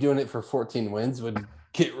think maybe doing it for 14 wins would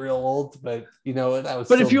get real old, but that was.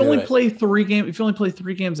 But if you only play 3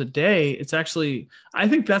 games a day, it's actually, I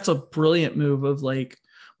think that's a brilliant move of like,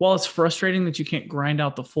 while it's frustrating that you can't grind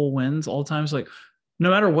out the full wins all the time, it's like no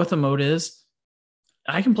matter what the mode is,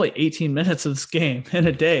 I can play 18 minutes of this game in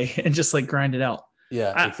a day and just like grind it out.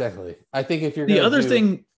 Yeah, exactly. I think if you're the other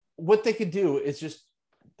thing, what they could do is just,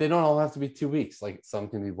 they don't all have to be 2 weeks. Like some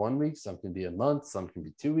can be 1 week, some can be a month, some can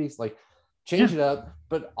be 2 weeks. Like change it up,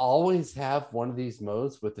 but always have one of these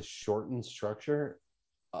modes with a shortened structure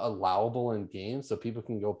allowable in games so people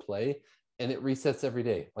can go play, and it resets every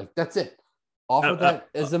day. Like that's it. Offer that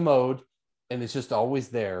as a mode, and it's just always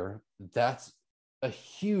there. That's a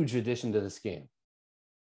huge addition to this game.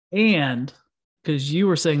 And because you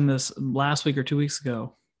were saying this last week or 2 weeks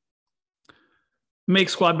ago, make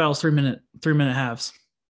squad battles 3-minute halves.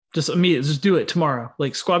 Just immediately, just do it tomorrow.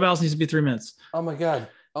 Like squad battles needs to be 3 minutes. Oh my god!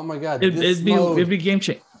 It'd be game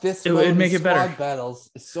changing. It would make it better. Squad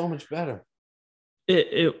battles is so much better.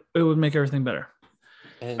 It would make everything better.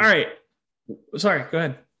 All right. Sorry, go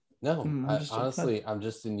ahead. No, honestly, I'm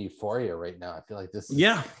just in euphoria right now. I feel like this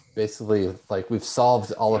is basically like we've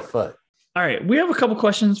solved all of FUT. All right. We have a couple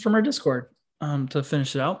questions from our Discord to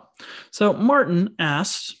finish it out. So Martin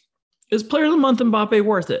asked, is Player of the Month Mbappe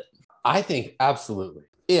worth it? I think absolutely.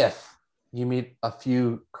 If you meet a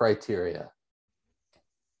few criteria.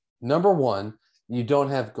 Number one, you don't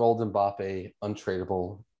have gold Mbappe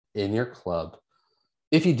untradeable in your club.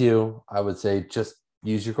 If you do, I would say just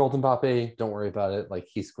use your gold Mbappe. Don't worry about it. Like,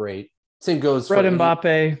 he's great. Same goes for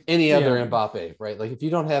Mbappe. Any other Mbappe, right? Like, if you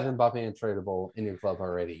don't have Mbappe untradeable in your club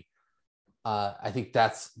already, I think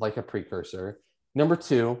that's like a precursor. Number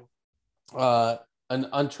two, an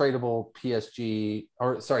untradeable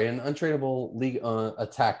an untradeable league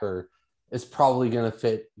attacker is probably going to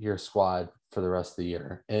fit your squad for the rest of the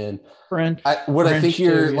year. And I think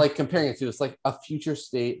you're like comparing it to, it's like a future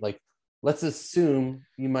state. Like, let's assume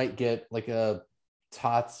you might get like a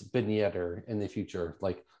Tots Vignetter in the future.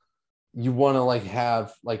 Like, you want to like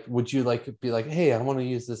have like, would you like be like, hey, I want to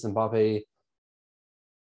use this Mbappe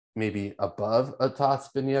maybe above a Tots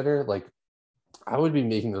Vignetter? Like, I would be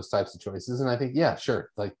making those types of choices. And I think, yeah, sure.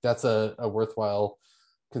 Like, that's a worthwhile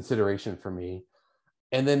consideration for me.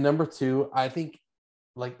 And then number two, I think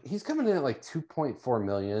like he's coming in at like 2.4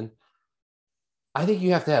 million. I think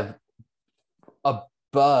you have to have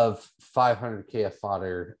above 500K of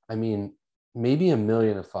fodder. I mean, maybe $1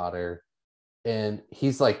 million of fodder. And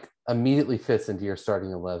he's like immediately fits into your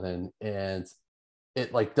starting 11, and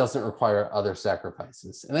it like doesn't require other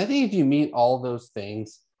sacrifices. And I think if you meet all those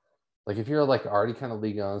things, like if you're like already kind of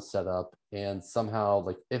league on set up, and somehow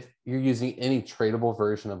like if you're using any tradable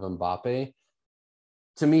version of Mbappe,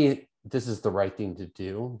 to me, this is the right thing to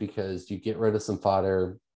do, because you get rid of some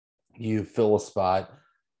fodder, you fill a spot,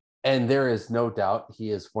 and there is no doubt he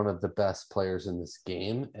is one of the best players in this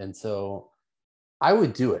game. And so I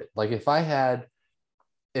would do it. Like, if I had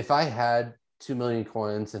 2 million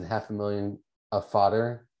coins and 500,000 of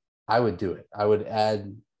fodder, I would do it. I would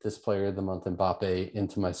add this Player of the Month Mbappe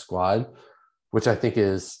into my squad, which I think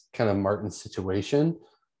is kind of Martin's situation.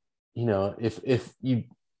 You know, if you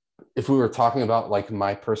if we were talking about like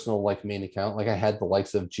my personal like main account, like I had the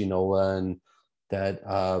likes of Ginola and that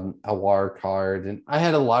Awar card, and I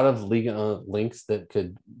had a lot of Liga links that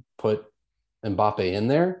could put Mbappe in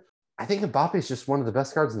there. I think Mbappe is just one of the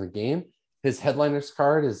best cards in the game. His headliners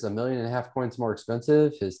card is $1.5 million coins more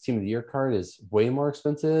expensive. His team of the year card is way more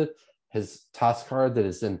expensive. His TOS card that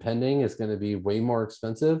is impending is going to be way more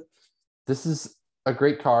expensive. This is a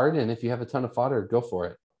great card, and if you have a ton of fodder, go for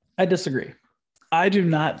it. I disagree. I do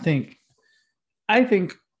not think. I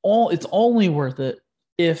think it's only worth it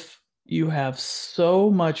if you have so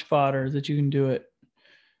much fodder that you can do it.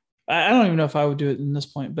 I don't even know if I would do it in this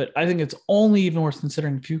point, but I think it's only even worth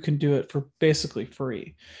considering if you can do it for basically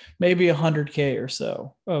free, maybe 100K or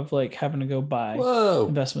so of like having to go buy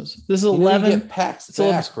investments. This is 11. You get packs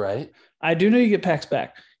back, right? I do know you get packs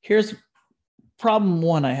back. Here's problem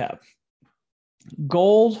one I have.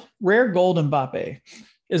 Rare gold Mbappe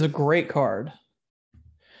is a great card.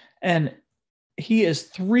 And he is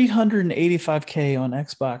 385K on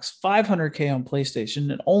Xbox, 500K on PlayStation,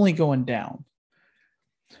 and only going down.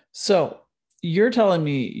 So you're telling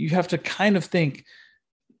me you have to kind of think,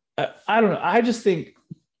 I don't know. I just think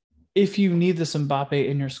if you need this Mbappe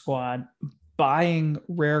in your squad, buying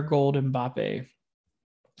rare gold Mbappe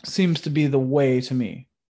seems to be the way to me.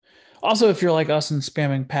 Also, if you're like us and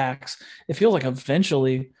spamming packs, it feels like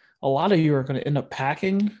eventually a lot of you are going to end up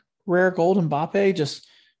packing rare gold Mbappe. Just,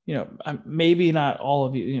 maybe not all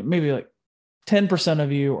of you, maybe like 10%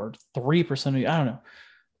 of you or 3% of you. I don't know.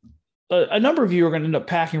 A number of you are going to end up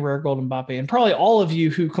packing rare gold Mbappe, and probably all of you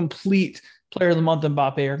who complete player of the month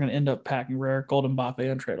Mbappe are going to end up packing rare gold Mbappe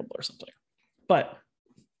untradeable or something. But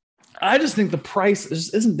I just think the price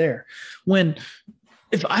just isn't there.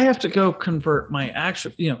 If I have to go convert my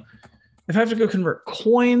actual, if I have to go convert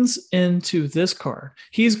coins into this card,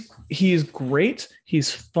 he's great.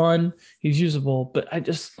 He's fun. He's usable. But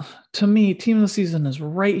to me, team of the season is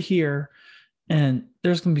right here. And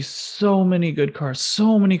there's going to be so many good cards,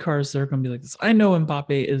 so many cards that are going to be like this. I know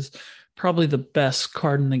Mbappe is probably the best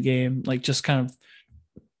card in the game, like just kind of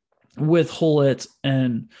with Hullet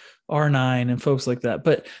and R9 and folks like that.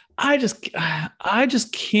 But I just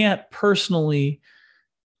can't personally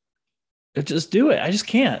just do it. I just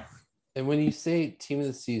can't. And when you say team of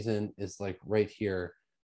the season is like right here,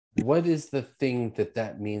 what is the thing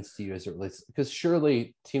that means to you as it relates? Because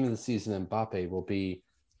surely team of the season Mbappe will be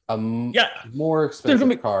more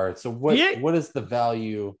expensive card. So what is the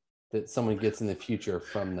value that someone gets in the future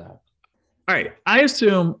from that? All right. I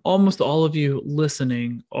assume almost all of you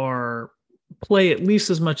listening play at least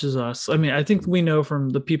as much as us. I mean, I think we know from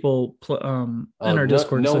the people in our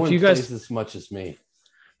Discord. No so one if you guys plays as much as me.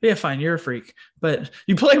 Yeah, fine. You're a freak, but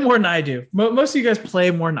you play more than I do. Most of you guys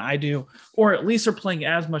play more than I do, or at least are playing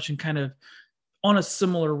as much and kind of on a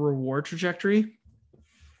similar reward trajectory.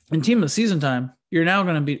 In team of the season time, you're now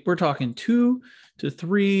going to we're talking 2 to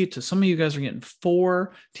 3 to some of you guys are getting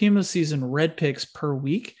 4 team of the season red picks per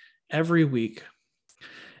week, every week.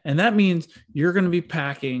 And that means you're going to be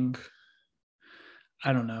packing,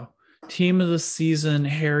 I don't know, team of the season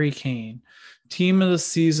Harry Kane, team of the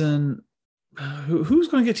season. Who's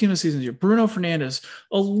going to get team of the season here? Bruno Fernandes,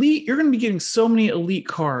 elite. You're going to be getting so many elite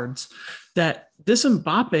cards that this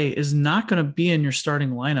Mbappe is not going to be in your starting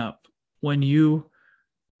lineup when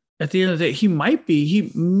at the end of the day, he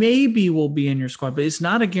maybe will be in your squad, but it's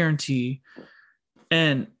not a guarantee.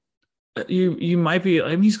 And you might be, I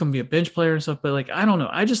mean, he's going to be a bench player and stuff, but like, I don't know.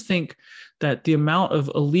 I just think that the amount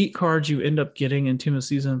of elite cards you end up getting in team of the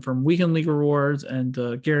season from weekend league rewards and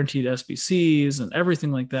guaranteed SBCs and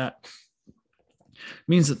everything like that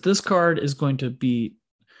means that this card is going to be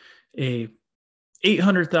a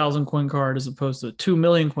 800,000 coin card as opposed to a 2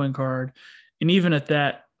 million coin card. And even at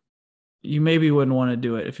that, you maybe wouldn't want to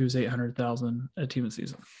do it if he was 800,000 at team of the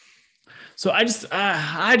season. So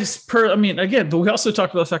I mean, again, but we also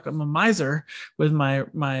talked about the fact that I'm a miser with my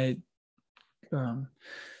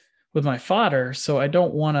fodder. So I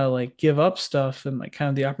don't want to like give up stuff, and like kind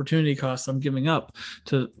of the opportunity cost I'm giving up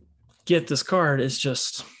to get this card is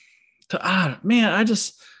just I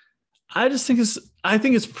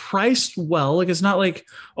think it's priced well. Like, it's not like,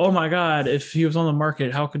 oh my God, if he was on the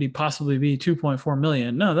market, how could he possibly be 2.4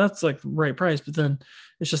 million? No, that's like the right price. But then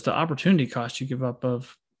it's just the opportunity cost you give up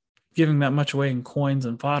of giving that much away in coins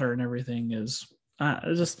and fodder and everything is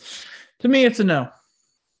to me, it's a no.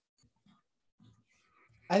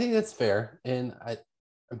 I think that's fair. And I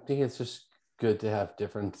think it's just good to have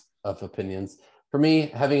difference of opinions. For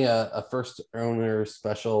me, having a first owner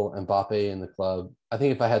special Mbappe in the club, I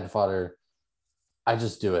think if I had the fodder, I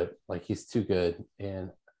just do it. Like, he's too good.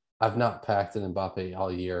 And I've not packed an Mbappe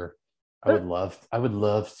all year. I would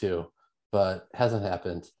love to, but hasn't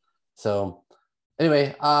happened. So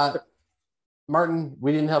anyway, Martin,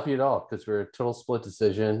 we didn't help you at all because we're a total split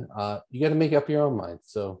decision. You got to make up your own mind.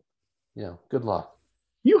 So, good luck.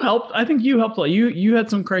 You helped. I think you helped a lot. You had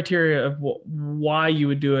some criteria of why you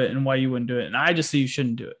would do it and why you wouldn't do it. And I just say you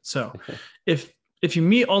shouldn't do it. So if you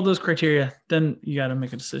meet all those criteria, then you got to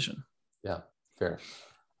make a decision. Yeah, fair.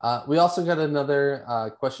 We also got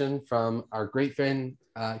another question from our great friend,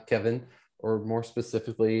 Kevin, or more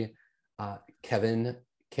specifically, Kevin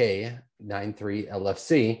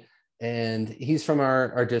K93LFC. And he's from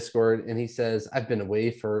our Discord. And he says, I've been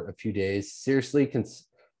away for a few days. Seriously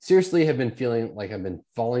have been feeling like I've been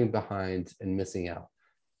falling behind and missing out.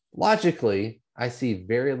 Logically, I see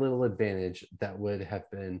very little advantage that would have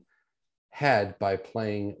been had by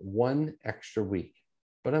playing one extra week.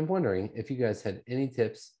 But I'm wondering if you guys had any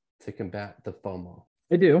tips to combat the FOMO.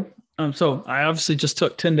 I do. So I obviously just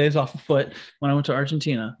took 10 days off of FUT when I went to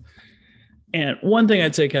Argentina. And one thing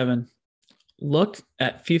I'd say, Kevin, look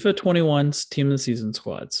at FIFA 21's team of the season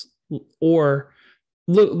squads, or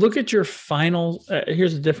look at your final.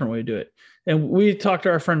 Here's a different way to do it. And we talk to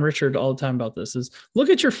our friend Richard all the time about this, is look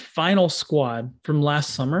at your final squad from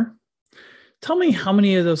last summer. Tell me how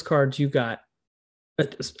many of those cards you got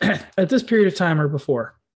at this period of time or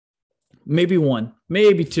before. Maybe one,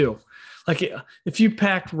 maybe two. Like if you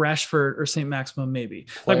packed Rashford or St. Maximum, maybe.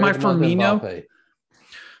 Like my Firmino,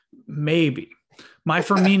 maybe. My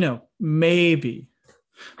Firmino, maybe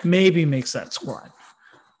makes that squad.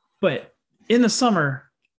 But in the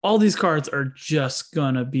summer, all these cards are just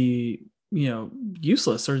going to be,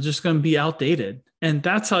 useless or just going to be outdated. And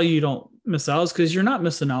that's how you don't miss out, is because you're not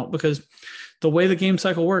missing out, because the way the game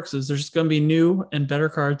cycle works is there's going to be new and better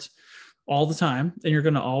cards all the time. And you're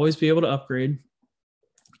going to always be able to upgrade,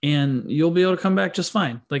 and you'll be able to come back just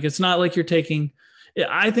fine. Like, it's not like you're taking,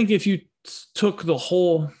 I think if you took the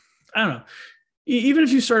whole, I don't know, even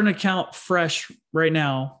if you start an account fresh right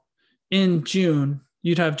now in June,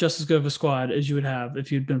 you'd have just as good of a squad as you would have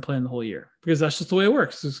if you'd been playing the whole year, because that's just the way it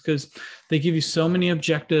works. It's because they give you so many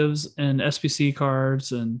objectives and SBC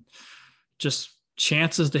cards and just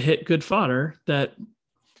chances to hit good fodder that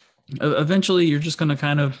eventually you're just going to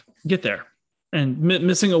kind of get there. And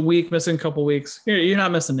missing a week, missing a couple weeks, you're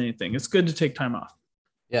not missing anything. It's good to take time off.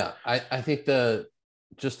 Yeah, I think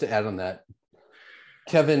just to add on that,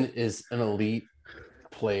 Kevin is an elite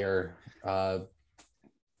player.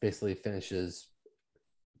 Basically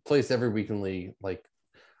plays every week in league. Like,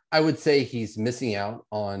 I would say he's missing out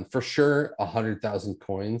on, for sure, 100,000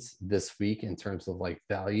 coins this week in terms of like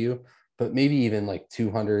value, but maybe even like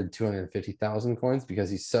 250,000 coins, because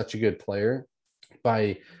he's such a good player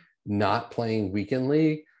by not playing weekend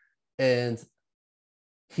league. And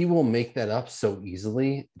he will make that up so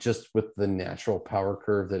easily just with the natural power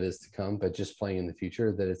curve that is to come, but just playing in the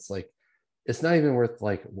future, that it's like, it's not even worth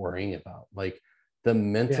like worrying about. Like, the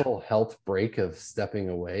mental health break of stepping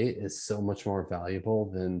away is so much more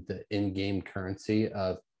valuable than the in-game currency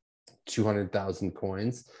of 200,000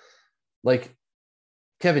 coins. Like,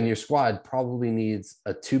 Kevin, your squad probably needs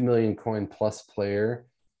a 2 million coin plus player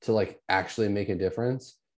to like actually make a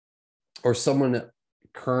difference, or someone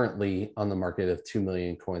currently on the market of 2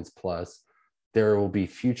 million coins plus. There will be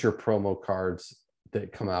future promo cards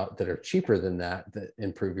that come out that are cheaper than that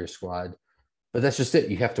improve your squad. But that's just it.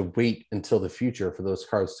 You have to wait until the future for those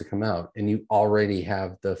cards to come out, and you already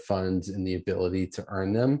have the funds and the ability to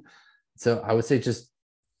earn them. So I would say just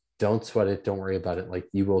don't sweat it. Don't worry about it. Like,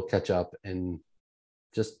 you will catch up, and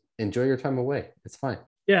just enjoy your time away. It's fine.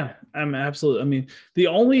 Yeah, I'm absolutely. I mean, the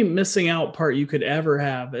only missing out part you could ever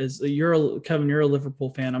have is Kevin, you're a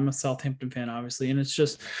Liverpool fan. I'm a Southampton fan, obviously. And it's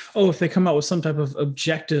just, if they come out with some type of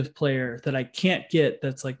objective player that I can't get,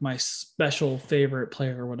 that's like my special favorite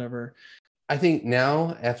player or whatever. I think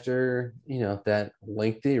now, after, that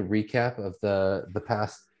lengthy recap of the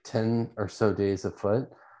past 10 or so days of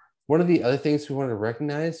FUT, one of the other things we wanted to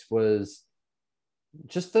recognize was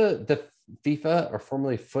just the FIFA, or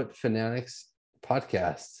formerly FUT Fanatics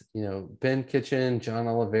podcast. Ben Kitchen, John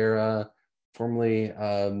Oliveira, formerly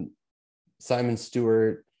Simon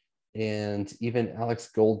Stewart, and even Alex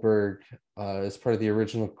Goldberg as part of the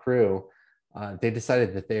original crew. They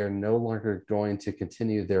decided that they are no longer going to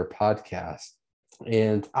continue their podcast.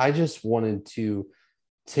 And I just wanted to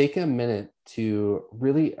take a minute to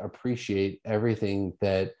really appreciate everything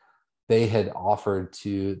that they had offered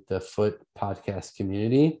to the FUT podcast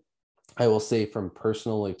community. I will say, from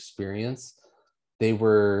personal experience, they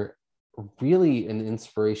were really an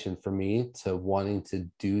inspiration for me to wanting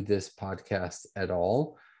to do this podcast at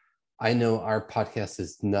all. I know our podcast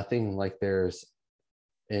is nothing like theirs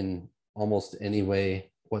in almost any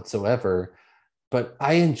way whatsoever, but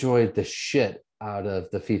I enjoyed the shit out of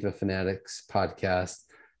the FIFA Fanatics podcast.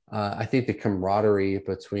 I think the camaraderie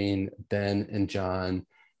between Ben and John,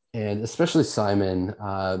 and especially Simon,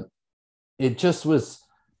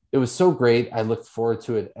 it was so great. I looked forward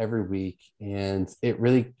to it every week, and it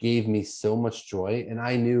really gave me so much joy. And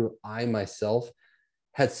I knew I myself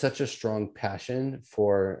had such a strong passion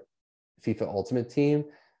for FIFA Ultimate Team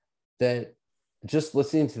that just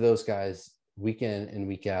listening to those guys week in and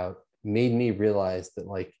week out made me realize that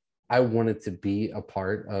like I wanted to be a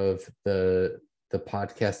part of the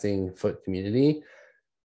podcasting FUT community.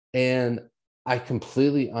 And I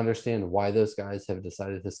completely understand why those guys have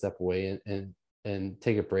decided to step away and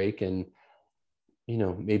take a break and,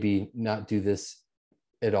 maybe not do this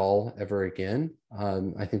at all ever again.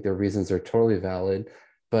 I think their reasons are totally valid,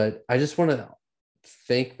 but I just want to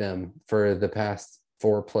thank them for the past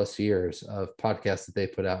 4+ years of podcasts that they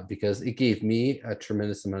put out, because it gave me a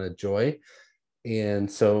tremendous amount of joy. And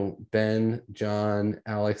so Ben, John,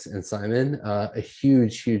 Alex, and Simon, a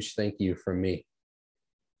huge thank you from me.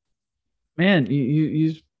 Man,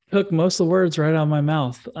 you took most of the words right out of my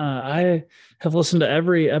mouth. I have listened to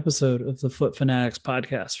every episode of the FUT Fanatics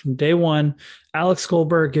podcast from day one. Alex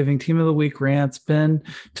Goldberg giving Team of the Week rants, Ben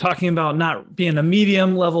talking about not being a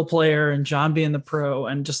medium level player, and John being the pro,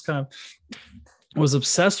 and just kind of was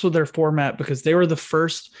obsessed with their format because they were the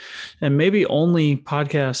first and maybe only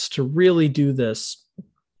podcast to really do this,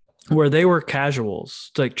 where they were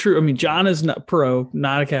casuals. Like true. I mean, John is not pro,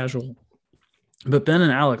 not a casual, but Ben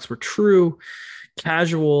and Alex were true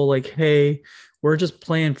casual. Like, hey, we're just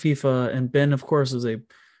playing FIFA. And Ben, of course, is a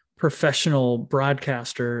professional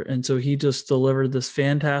broadcaster. And so he just delivered this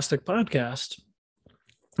fantastic podcast.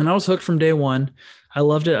 And I was hooked from day one. I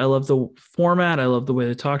loved it. I loved the format. I loved the way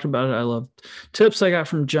they talked about it. I loved tips I got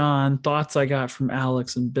from John, thoughts I got from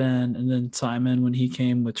Alex and Ben, and then Simon when he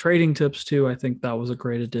came with trading tips too. I think that was a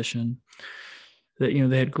great addition. That,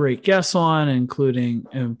 they had great guests on, including,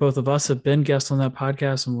 and both of us have been guests on that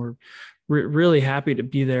podcast, and we're really happy to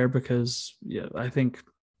be there because I think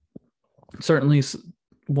certainly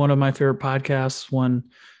one of my favorite podcasts, one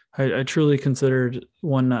I truly considered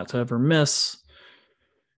one not to ever miss.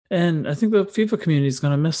 And I think the FIFA community is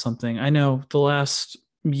going to miss something. I know the last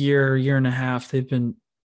year and a half, they've been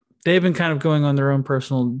kind of going on their own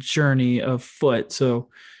personal journey of FUT. So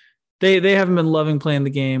they haven't been loving playing the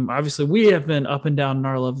game. Obviously, we have been up and down in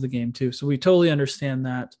our love of the game too. So we totally understand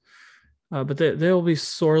that. But they will be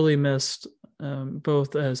sorely missed,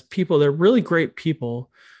 both as people. They're really great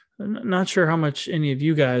people. I'm not sure how much any of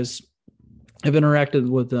you guys have interacted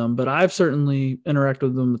with them, but I've certainly interacted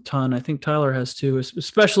with them a ton. I think Tyler has too,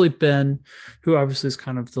 especially Ben, who obviously is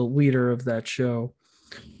kind of the leader of that show.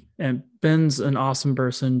 And Ben's an awesome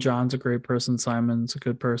person. John's a great person. Simon's a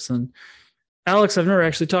good person. Alex, I've never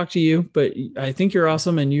actually talked to you, but I think you're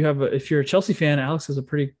awesome. And you have if you're a Chelsea fan, Alex has a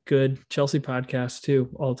pretty good Chelsea podcast too,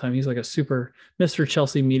 all the time. He's like a super Mr.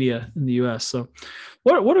 Chelsea media in the US. So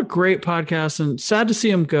what a great podcast, and sad to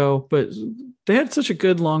see him go, but they had such a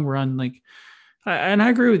good long run. And I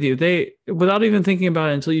agree with you. They, without even thinking about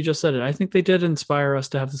it until you just said it, I think they did inspire us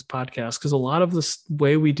to have this podcast, because a lot of this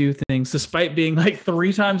way we do things, despite being like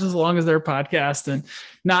 3 times as long as their podcast and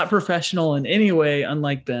not professional in any way,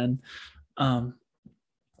 unlike Ben,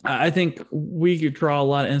 I think we could draw a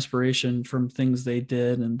lot of inspiration from things they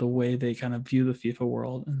did and the way they kind of view the FIFA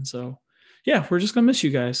world. And so, yeah, we're just going to miss you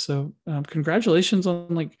guys. So congratulations on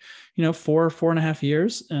 4.5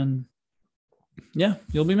 years. And yeah,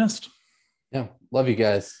 you'll be missed. Yeah. Love you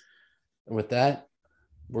guys. And with that,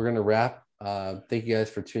 we're going to wrap. Thank you guys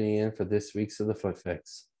for tuning in for this week's of the FUT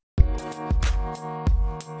Fix.